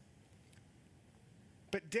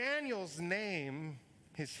 But Daniel's name,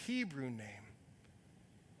 his Hebrew name,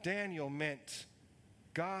 Daniel meant,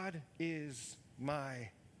 "God is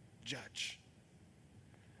my judge."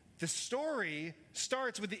 The story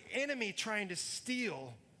starts with the enemy trying to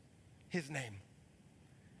steal his name,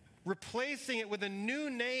 replacing it with a new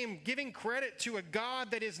name, giving credit to a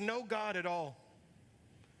God that is no God at all,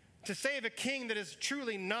 to save a king that is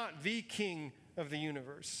truly not the king of the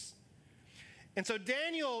universe. And so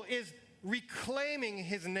Daniel is reclaiming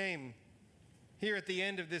his name here at the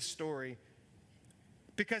end of this story,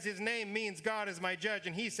 because his name means God is my judge.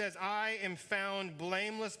 And he says, I am found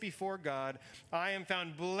blameless before God. I am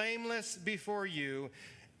found blameless before you,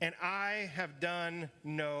 and I have done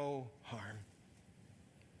no harm.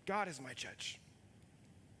 God is my judge.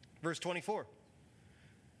 Verse 24.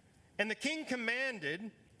 And the king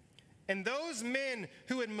commanded, and those men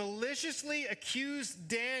who had maliciously accused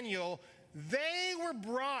Daniel, they were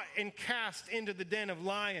brought and cast into the den of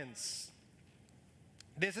lions.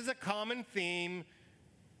 This is a common theme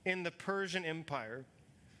in the Persian Empire,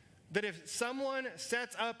 that if someone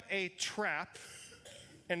sets up a trap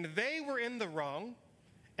and they were in the wrong,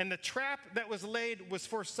 and the trap that was laid was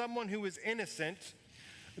for someone who was innocent,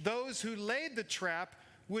 those who laid the trap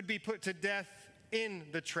would be put to death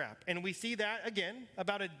in the trap. And we see that again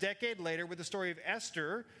about a decade later with the story of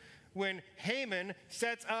Esther, when Haman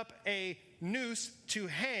sets up a noose to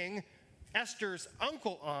hang Esther's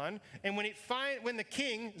uncle on, and when the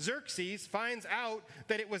king, Xerxes, finds out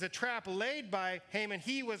that it was a trap laid by Haman,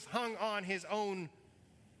 he was hung on his own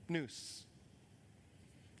noose.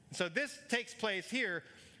 So this takes place here.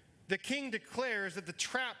 The king declares that the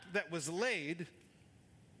trap that was laid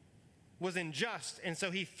was unjust, and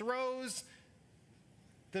so he throws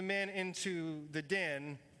the men into the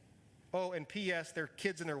den. Oh, and P.S., their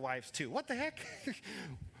kids and their wives too. What the heck?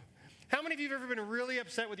 How many of you have ever been really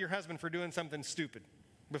upset with your husband for doing something stupid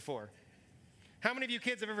before? How many of you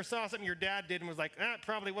kids have ever saw something your dad did and was like, it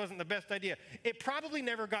probably wasn't the best idea? It probably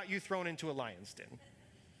never got you thrown into a lion's den.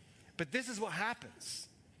 But this is what happens.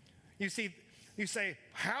 You see, you say,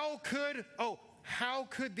 how could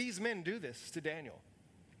these men do this to Daniel?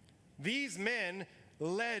 These men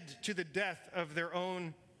led to the death of their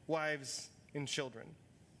own wives and children.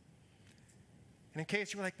 And in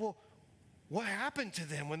case you were like, well, what happened to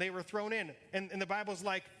them when they were thrown in? And the Bible's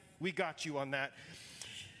like, we got you on that.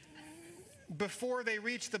 Before they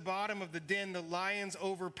reached the bottom of the den, the lions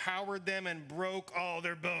overpowered them and broke all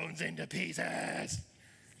their bones into pieces.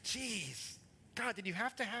 Jeez. God, did you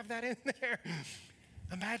have to have that in there?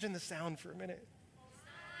 Imagine the sound for a minute.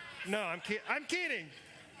 No, I'm kidding.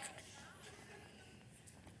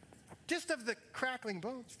 Just of the crackling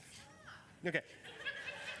bones. Okay.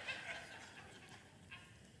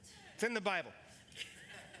 It's in the Bible.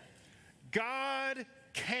 God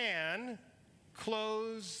can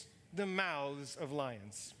close the mouths of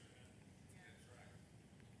lions.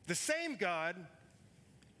 The same God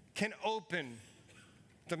can open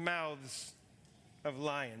the mouths of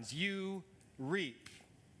lions. You reap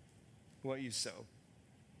what you sow.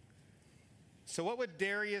 So what would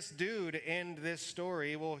Darius do to end this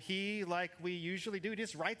story? Well, he, like we usually do,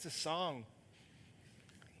 just writes a song.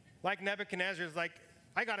 Like Nebuchadnezzar is like,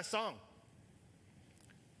 I got a song.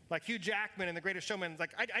 Like Hugh Jackman in The Greatest Showman,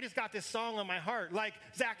 like, I just got this song on my heart. Like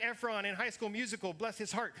Zac Efron in High School Musical, bless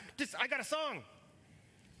his heart. I got a song.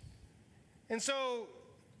 And so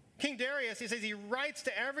King Darius, he says, he writes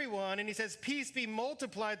to everyone and he says, peace be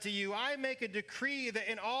multiplied to you. I make a decree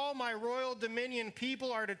that in all my royal dominion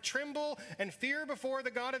people are to tremble and fear before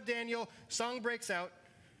the God of Daniel. Song breaks out,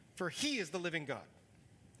 for he is the living God,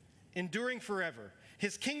 enduring forever.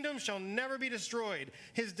 His kingdom shall never be destroyed.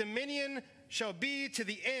 His dominion shall be to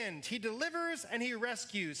the end. He delivers and he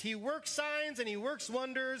rescues. He works signs and he works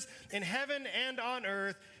wonders in heaven and on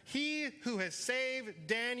earth. He who has saved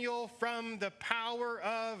Daniel from the power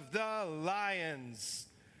of the lions.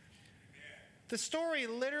 The story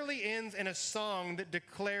literally ends in a song that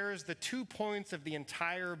declares the 2 points of the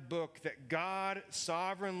entire book, that God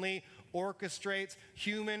sovereignly orchestrates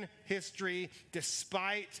human history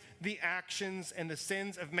despite the actions and the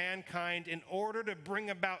sins of mankind in order to bring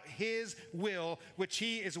about his will, which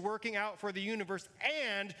he is working out for the universe.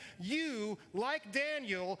 And you, like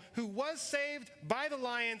Daniel, who was saved by the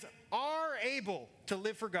lions, are able to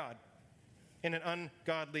live for God in an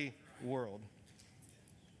ungodly world.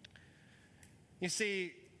 You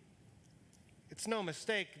see, it's no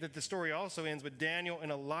mistake that the story also ends with Daniel in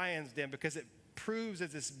a lion's den, because it proves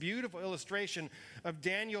as this beautiful illustration of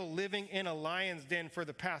Daniel living in a lion's den for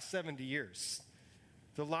the past 70 years.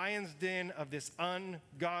 The lion's den of this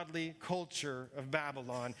ungodly culture of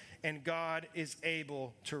Babylon, and God is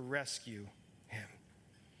able to rescue him.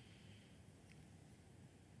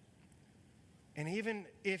 And even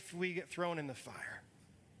if we get thrown in the fire,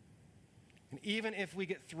 and even if we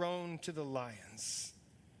get thrown to the lions,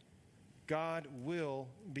 God will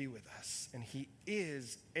be with us, and he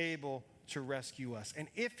is able to rescue us. And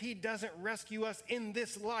if he doesn't rescue us in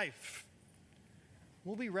this life,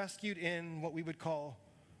 we'll be rescued in what we would call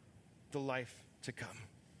the life to come.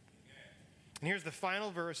 And here's the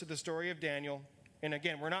final verse of the story of Daniel. And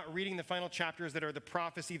again, we're not reading the final chapters that are the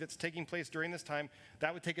prophecy that's taking place during this time.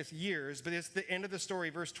 That would take us years, but it's the end of the story.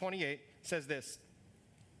 Verse 28 says this: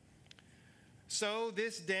 So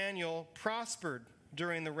this Daniel prospered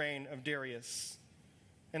during the reign of Darius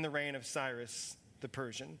and the reign of Cyrus the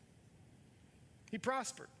Persian. He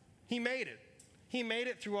prospered. He made it. He made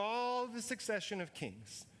it through all the succession of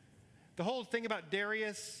kings. The whole thing about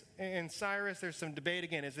Darius and Cyrus, there's some debate.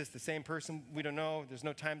 Again, is this the same person? We don't know. There's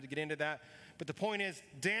no time to get into that. But the point is,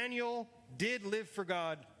 Daniel did live for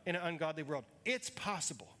God in an ungodly world. It's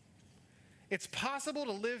possible. It's possible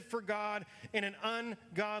to live for God in an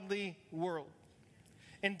ungodly world.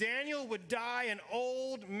 And Daniel would die an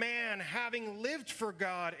old man, having lived for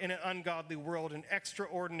God in an ungodly world in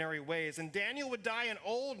extraordinary ways. And Daniel would die an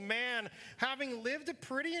old man, having lived a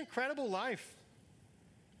pretty incredible life.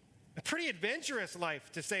 A pretty adventurous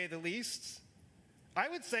life, to say the least. I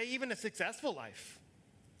would say even a successful life.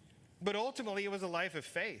 But ultimately, it was a life of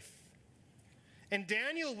faith. And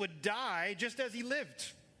Daniel would die just as he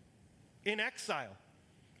lived, in exile.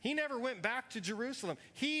 He never went back to Jerusalem.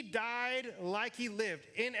 He died like he lived,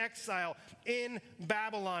 in exile, in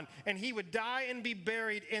Babylon. And he would die and be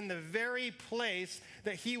buried in the very place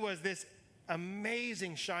that he was this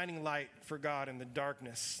amazing shining light for God in the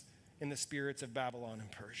darkness, in the spirits of Babylon and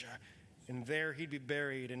Persia. And there he'd be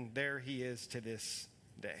buried, and there he is to this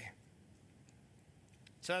day.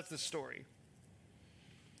 So that's the story.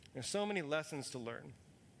 There's so many lessons to learn.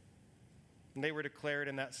 And they were declared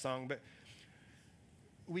in that song, but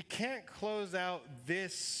we can't close out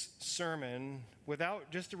this sermon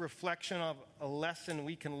without just a reflection of a lesson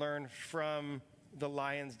we can learn from the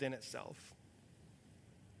lion's den itself.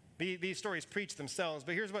 These stories preach themselves,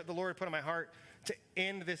 but here's what the Lord put on my heart to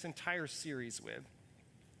end this entire series with.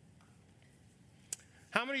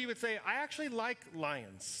 How many of you would say, I actually like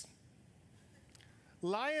lions?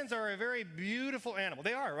 Lions are a very beautiful animal.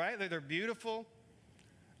 They are, right? They're beautiful.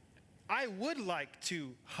 I would like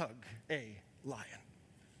to hug a lion.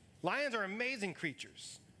 Lions are amazing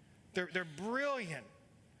creatures. They're brilliant.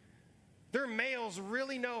 Their males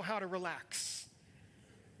really know how to relax.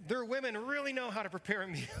 Their women really know how to prepare a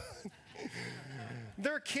meal.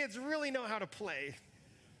 Their kids really know how to play.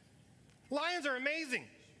 Lions are amazing.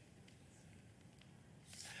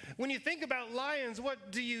 When you think about lions,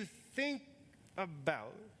 what do you think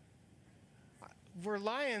about? For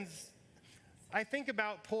lions, I think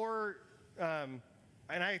about poor, and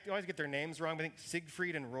I always get their names wrong, but I think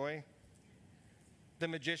Siegfried and Roy, the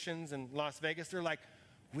magicians in Las Vegas. They're like,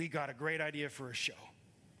 we got a great idea for a show.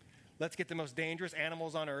 Let's get the most dangerous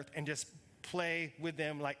animals on earth and just play with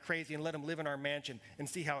them like crazy and let them live in our mansion and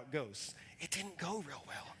see how it goes. It didn't go real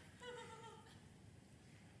well.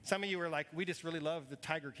 Some of you are like, we just really love the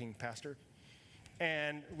Tiger King, Pastor.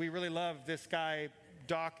 And we really love this guy,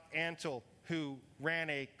 Doc Antle, who ran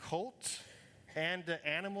a cult and an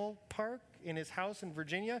animal park in his house in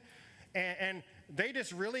Virginia. And they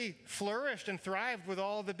just really flourished and thrived with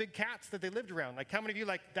all the big cats that they lived around. Like, how many of you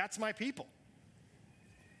like, that's my people?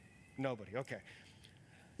 Nobody, okay.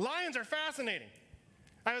 Lions are fascinating.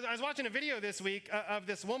 I was watching a video this week of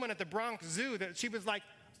this woman at the Bronx Zoo that she was like,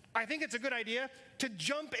 I think it's a good idea to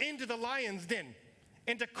jump into the lion's den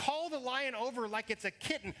And to call the lion over like it's a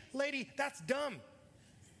kitten, lady, that's dumb.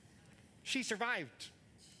 She survived.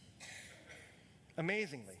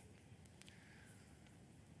 Amazingly.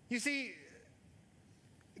 You see,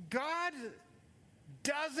 God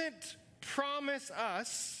doesn't promise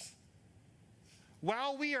us,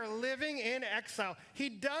 while we are living in exile, He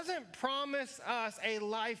doesn't promise us a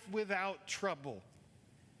life without trouble.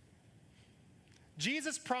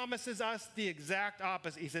 Jesus promises us the exact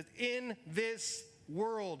opposite. He says, in this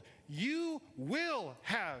world, you will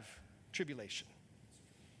have tribulation.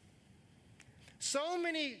 So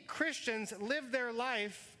many Christians live their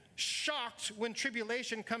life shocked when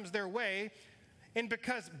tribulation comes their way, and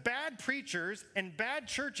because bad preachers and bad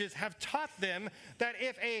churches have taught them that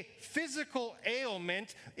if a physical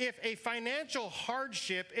ailment, if a financial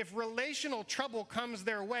hardship, if relational trouble comes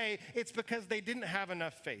their way, it's because they didn't have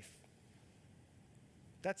enough faith.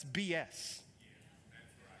 That's BS.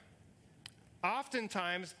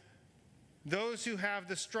 Oftentimes, those who have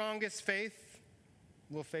the strongest faith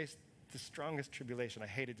will face the strongest tribulation. I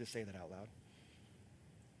hated to say that out loud,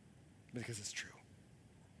 because it's true.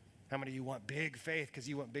 How many of you want big faith because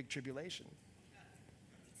you want big tribulation?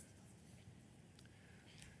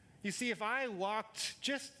 You see, if I walked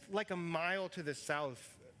just like a mile to the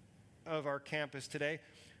south of our campus today,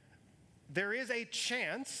 there is a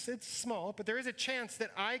chance, it's small, but there is a chance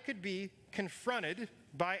that I could be confronted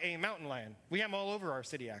by a mountain lion. We have them all over our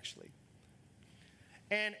city, actually.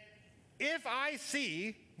 And if I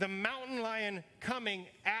see the mountain lion coming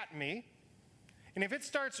at me, and if it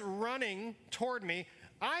starts running toward me,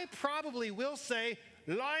 I probably will say,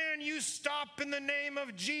 "Lion, you stop in the name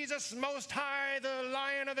of Jesus Most High, the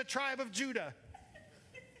Lion of the tribe of Judah."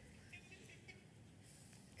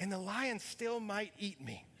 And the lion still might eat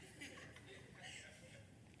me.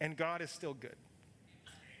 And God is still good.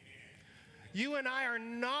 You and I are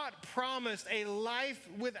not promised a life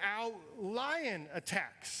without lion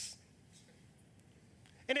attacks.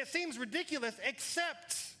 And it seems ridiculous,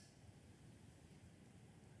 except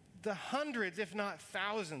the hundreds, if not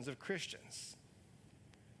thousands, of Christians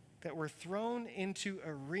that were thrown into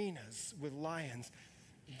arenas with lions.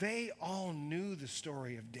 They all knew the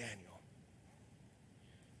story of Daniel.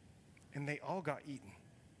 And they all got eaten.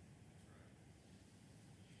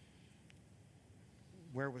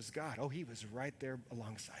 Where was God? Oh, He was right there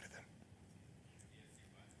alongside of them.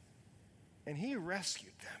 And He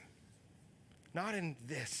rescued them. Not in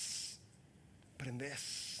this, but in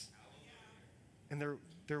this. And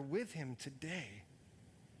they're with Him today.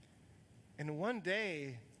 And one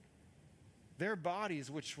day, their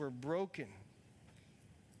bodies, which were broken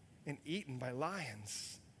and eaten by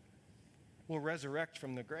lions, will resurrect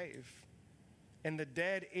from the grave. And the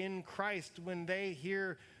dead in Christ, when they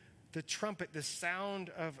hear the trumpet, the sound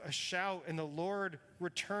of a shout, and the Lord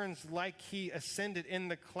returns like He ascended in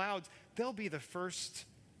the clouds, they'll be the first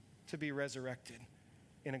to be resurrected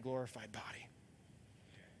in a glorified body.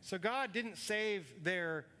 So God didn't save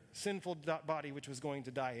their sinful body, which was going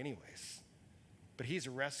to die anyways. But He's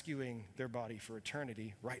rescuing their body for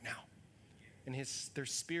eternity right now. And their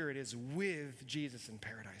spirit is with Jesus in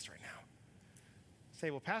paradise right now.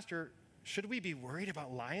 Say, well, Pastor, should we be worried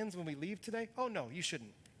about lions when we leave today? Oh, no, you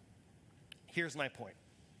shouldn't. Here's my point.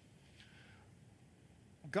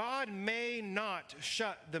 God may not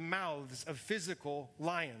shut the mouths of physical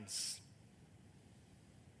lions,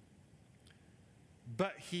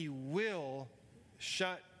 but He will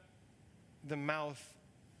shut the mouth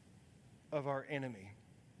of our enemy,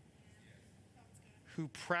 who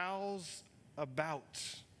prowls about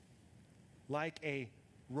like a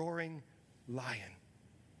roaring lion,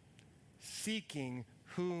 seeking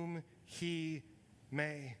whom he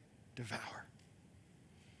may devour.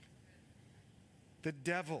 The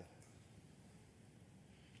devil,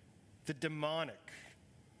 the demonic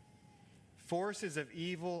forces of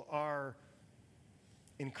evil are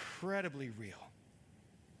incredibly real.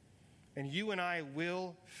 And you and I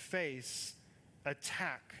will face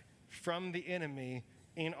attack from the enemy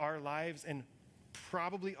in our lives, and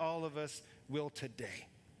probably all of us will today.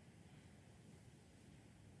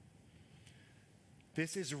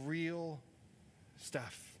 This is real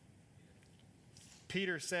stuff.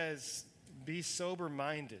 Peter says, be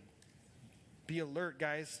sober-minded. Be alert,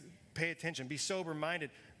 guys. Pay attention. Be sober-minded.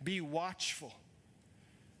 Be watchful.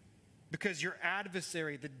 Because your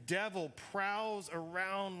adversary, the devil, prowls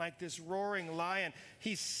around like this roaring lion.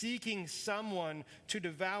 He's seeking someone to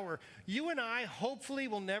devour. You and I, hopefully,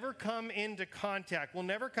 will never come into contact. We'll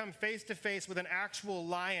never come face to face with an actual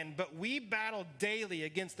lion. But we battle daily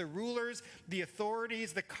against the rulers, the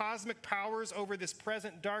authorities, the cosmic powers over this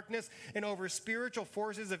present darkness, and over spiritual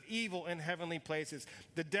forces of evil in heavenly places.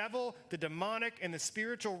 The devil, the demonic, and the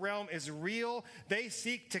spiritual realm is real. They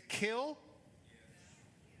seek to kill.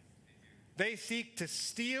 They seek to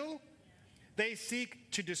steal, they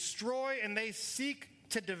seek to destroy, and they seek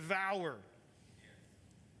to devour.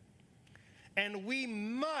 And we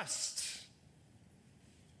must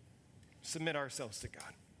submit ourselves to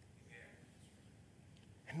God.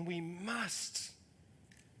 And we must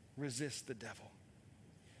resist the devil.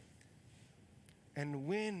 And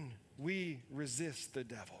when we resist the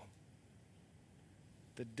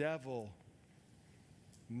devil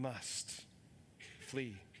must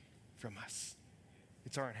flee from us.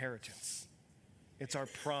 It's our inheritance. It's our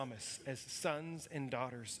promise as sons and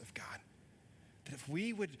daughters of God. That if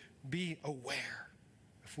we would be aware,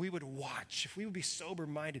 if we would watch, if we would be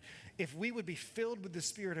sober-minded, if we would be filled with the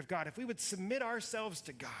Spirit of God, if we would submit ourselves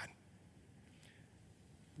to God,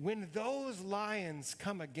 when those lions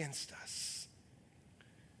come against us,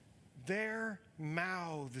 their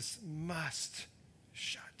mouths must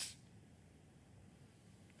shut.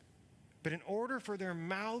 But in order for their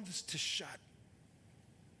mouths to shut,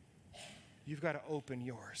 you've got to open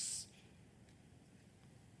yours.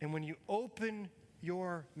 And when you open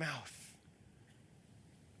your mouth,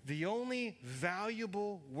 the only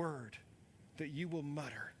valuable word that you will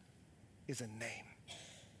mutter is a name.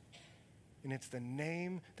 And it's the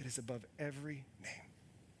name that is above every name.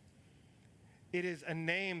 It is a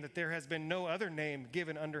name that there has been no other name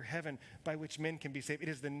given under heaven by which men can be saved. It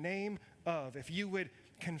is the name of, if you would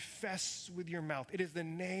confess with your mouth, it is the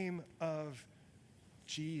name of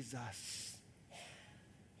Jesus.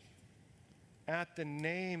 At the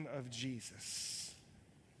name of Jesus,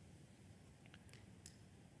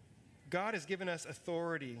 God has given us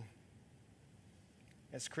authority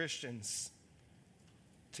as Christians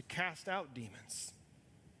to cast out demons.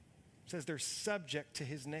 It says they're subject to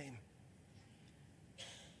his name.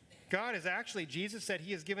 God is actually, Jesus said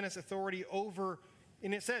he has given us authority over,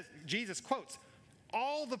 and it says, Jesus quotes,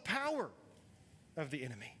 all the power of the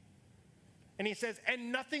enemy. And he says,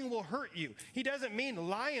 and nothing will hurt you. He doesn't mean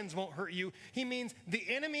lions won't hurt you. He means the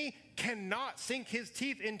enemy cannot sink his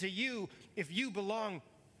teeth into you if you belong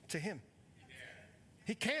to him.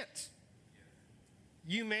 He can't.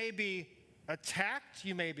 You may be attacked,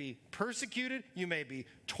 you may be persecuted, you may be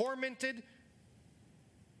tormented,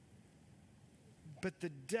 but the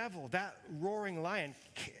devil, that roaring lion,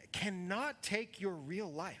 cannot take your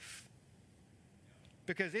real life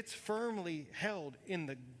because it's firmly held in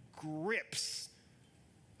the grips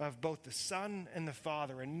of both the Son and the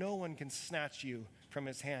Father, and no one can snatch you from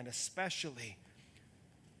his hand, especially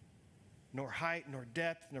nor height, nor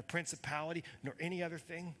depth, nor principality, nor any other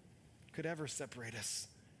thing could ever separate us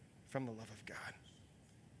from the love of God.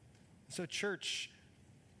 So, church,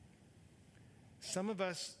 some of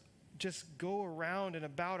us just go around and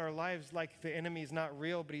about our lives like the enemy is not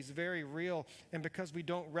real, but he's very real. And because we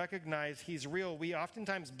don't recognize he's real, we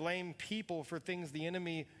oftentimes blame people for things the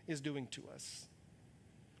enemy is doing to us.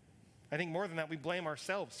 I think more than that, we blame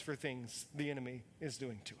ourselves for things the enemy is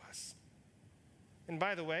doing to us. And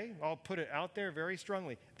by the way, I'll put it out there very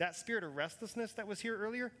strongly. That spirit of restlessness that was here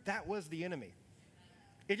earlier, that was the enemy.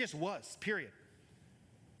 It just was, period.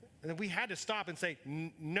 And then we had to stop and say,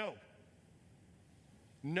 no.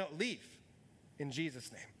 No, leave in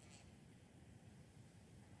Jesus' name.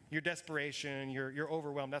 Your desperation, you're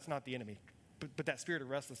overwhelmed, that's not the enemy. But that spirit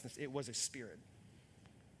of restlessness, it was a spirit.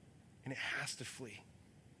 And it has to flee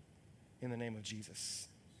in the name of Jesus.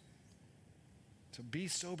 So be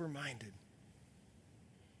sober-minded.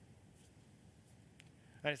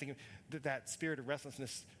 I just think that spirit of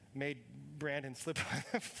restlessness made Brandon slip on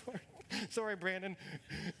the floor. Sorry, Brandon.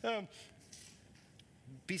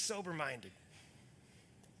 Be sober-minded.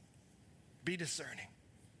 Be discerning.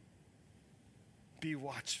 Be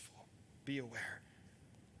watchful. Be aware.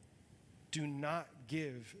 Do not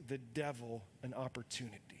give the devil an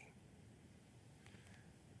opportunity.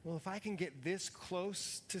 Well, if I can get this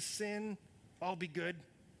close to sin, I'll be good.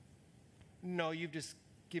 No, you've just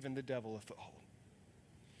given the devil a foothold.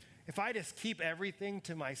 If I just keep everything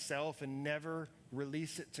to myself and never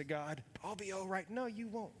release it to God, I'll be all right. No, you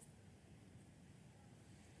won't.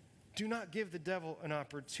 Do not give the devil an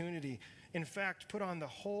opportunity. In fact, put on the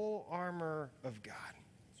whole armor of God.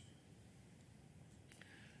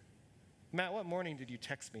 Matt, what morning did you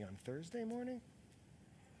text me on? Thursday morning?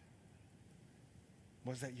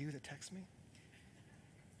 Was that you that texted me?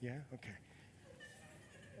 Yeah? Okay.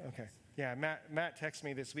 Okay. Yeah, Matt texted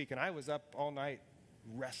me this week, and I was up all night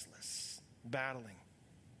restless, battling,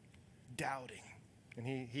 doubting. And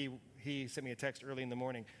he sent me a text early in the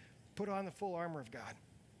morning, put on the full armor of God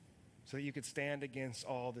so that you could stand against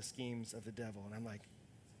all the schemes of the devil. And I'm like,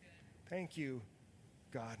 thank you,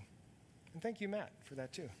 God. And thank you, Matt, for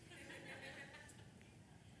that too.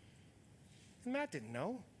 And Matt didn't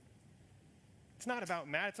know. It's not about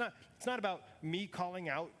Matt. It's not about me calling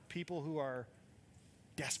out people who are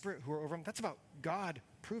desperate, who are over him. That's about God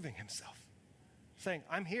proving himself. Saying,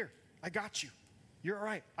 I'm here. I got you. You're all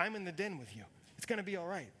right. I'm in the den with you. It's going to be all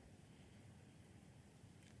right.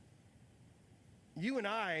 You and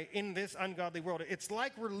I, in this ungodly world, it's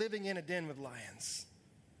like we're living in a den with lions.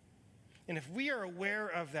 And if we are aware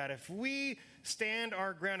of that, if we stand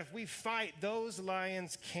our ground, if we fight, those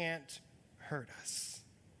lions can't hurt us.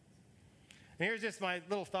 And here's just my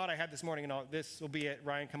little thought I had this morning, and this will be it.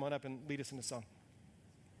 Ryan, come on up and lead us in a song.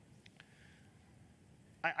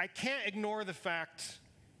 I can't ignore the fact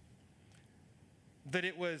that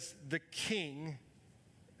it was the king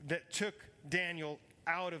that took Daniel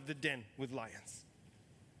out of the den with lions.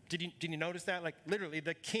 Did you notice that? Like literally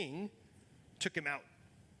the king took him out.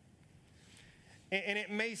 And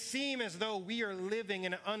it may seem as though we are living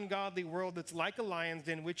in an ungodly world that's like a lion's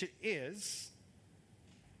den, which it is.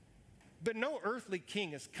 But no earthly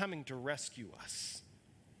king is coming to rescue us.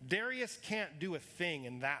 Darius can't do a thing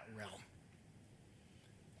in that realm.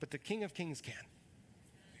 But the King of Kings can.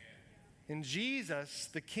 And Jesus,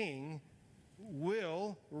 the King,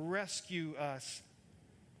 will rescue us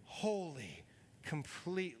wholly,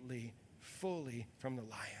 completely, fully from the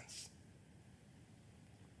lions.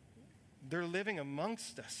 They're living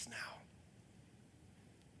amongst us now.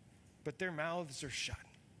 But their mouths are shut.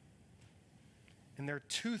 And they're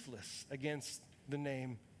toothless against the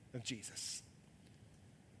name of Jesus.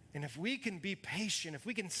 And if we can be patient, if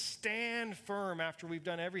we can stand firm after we've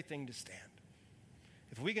done everything to stand,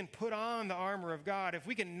 if we can put on the armor of God, if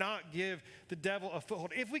we can not give the devil a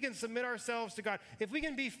foothold, if we can submit ourselves to God, if we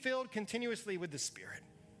can be filled continuously with the Spirit,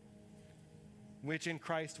 which in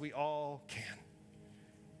Christ we all can,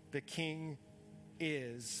 the King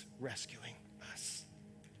is rescuing us.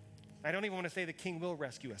 I don't even want to say the King will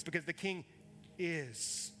rescue us, because the King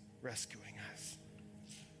is rescuing us.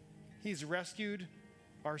 He's rescued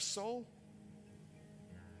our soul,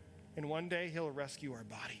 and one day he'll rescue our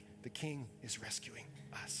body. The King is rescuing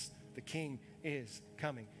us. The King is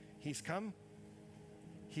coming. He's come.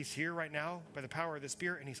 He's here right now by the power of the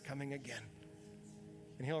Spirit, and he's coming again.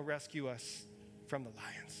 And he'll rescue us from the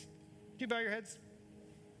lions. Do you bow your heads?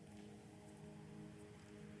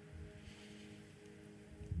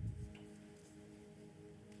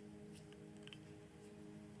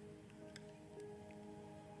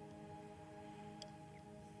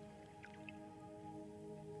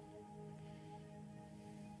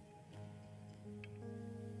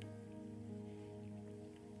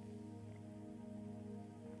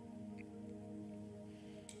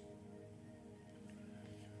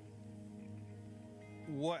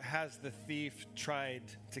 What has the thief tried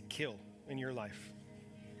to kill in your life?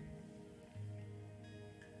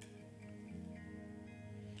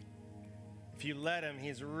 If you let him,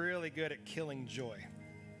 he's really good at killing joy.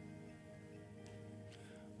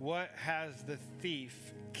 What has the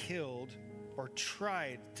thief killed or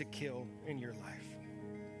tried to kill in your life?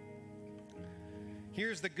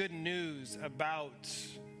 Here's the good news about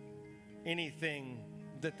anything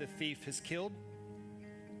that the thief has killed.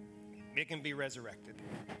 It can be resurrected.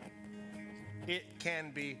 It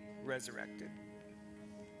can be resurrected.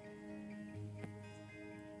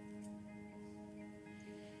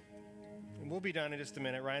 And we'll be done in just a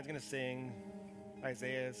minute. Ryan's going to sing.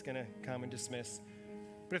 Isaiah is going to come and dismiss.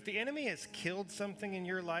 But if the enemy has killed something in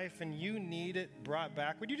your life and you need it brought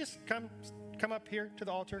back, would you just come up here to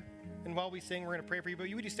the altar? And while we sing, we're going to pray for you. But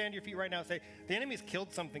would you stand to your feet right now and say, the enemy's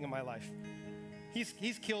killed something in my life.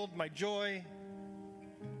 He's killed my joy.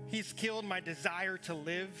 He's killed my desire to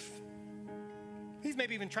live. He's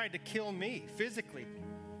maybe even tried to kill me physically.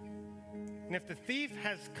 And if the thief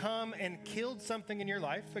has come and killed something in your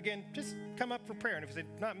life, again, just come up for prayer. And if you say,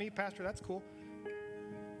 not me, Pastor, that's cool.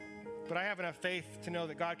 But I have enough faith to know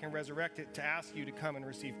that God can resurrect it, to ask you to come and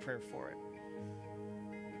receive prayer for it.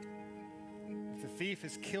 If the thief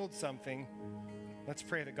has killed something, let's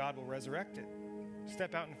pray that God will resurrect it.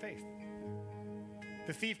 Step out in faith.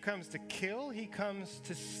 The thief comes to kill, he comes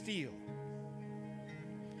to steal.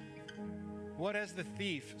 What has the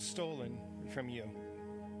thief stolen from you?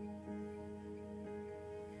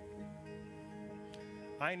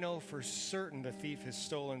 I know for certain the thief has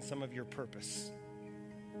stolen some of your purpose.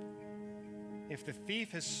 if the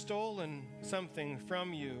thief has stolen something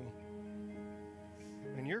from you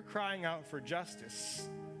and you're crying out for justice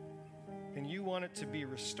and you want it to be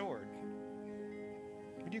restored,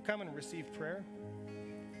 would you come and receive prayer?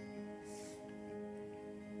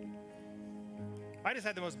 I just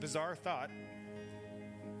had the most bizarre thought.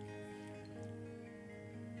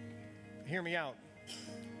 Hear me out.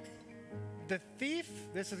 The thief,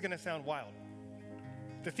 this is going to sound wild.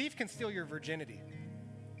 The thief can steal your virginity.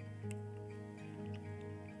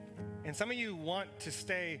 And some of you want to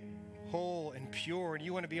stay whole and pure, and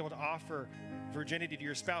you want to be able to offer virginity to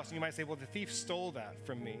your spouse. And you might say, well, the thief stole that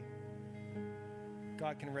from me.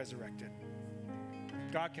 God can resurrect it.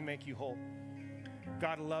 God can make you whole.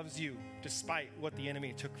 God loves you despite what the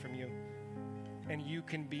enemy took from you. And you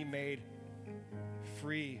can be made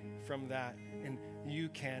free from that. And you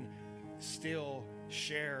can still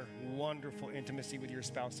share wonderful intimacy with your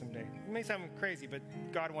spouse someday. It may sound crazy, but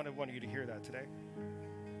God wanted you to hear that today.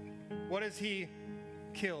 What has he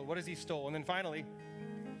killed? What has he stolen? And then finally,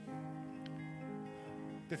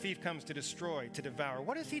 the thief comes to destroy, to devour.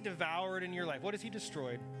 What has he devoured in your life? What has he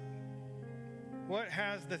destroyed? What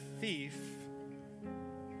has the thief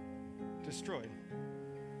destroyed?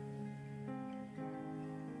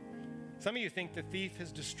 Some of you think the thief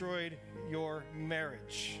has destroyed your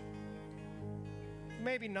marriage.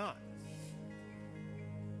 Maybe not.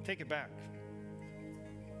 Take it back.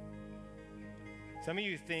 Some of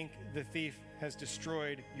you think the thief has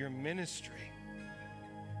destroyed your ministry,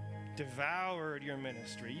 devoured your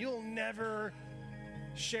ministry. You'll never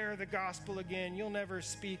share the gospel again. You'll never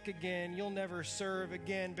speak again. You'll never serve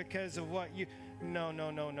again because of what you... No.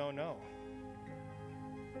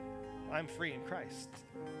 I'm free in Christ.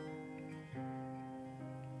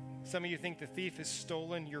 Some of you think the thief has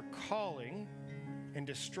stolen your calling and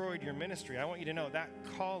destroyed your ministry. I want you to know that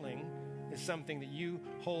calling is something that you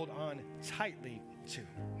hold on tightly to.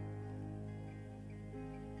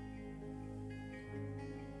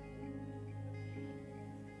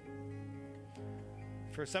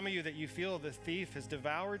 For some of you that you feel the thief has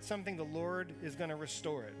devoured something, the Lord is going to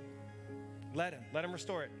restore it. Let him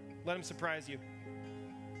restore it. Let him surprise you.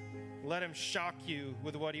 Let him shock you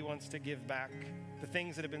with what he wants to give back. The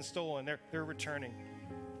things that have been stolen, they're returning.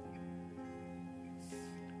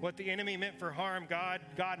 What the enemy meant for harm, God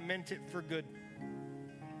meant it for good.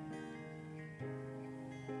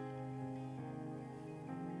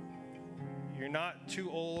 You're not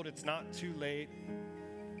too old. It's not too late.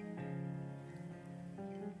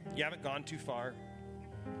 You haven't gone too far.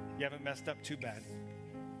 You haven't messed up too bad.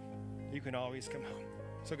 You can always come home.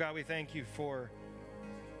 So God, we thank you for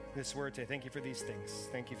this word today. Thank you for these things.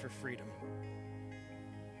 Thank you for freedom.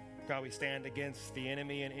 God, we stand against the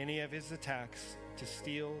enemy and any of his attacks to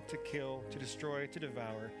steal, to kill, to destroy, to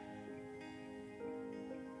devour.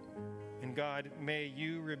 And God, may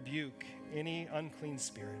you rebuke any unclean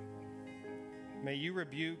spirit. May you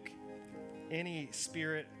rebuke any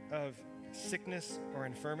spirit of sickness or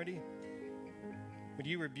infirmity. Would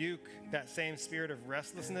you rebuke that same spirit of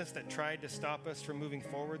restlessness that tried to stop us from moving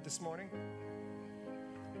forward this morning?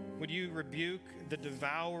 Would you rebuke the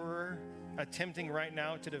devourer attempting right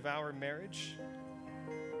now to devour marriage?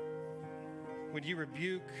 Would you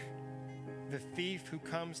rebuke the thief who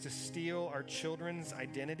comes to steal our children's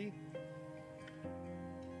identity?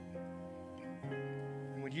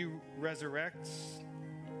 Would you resurrect?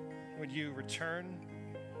 Would you return?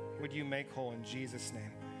 Would you make whole in Jesus'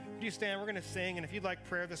 name? Would you stand? We're going to sing, and if you'd like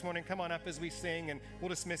prayer this morning, come on up as we sing, and we'll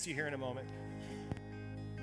dismiss you here in a moment.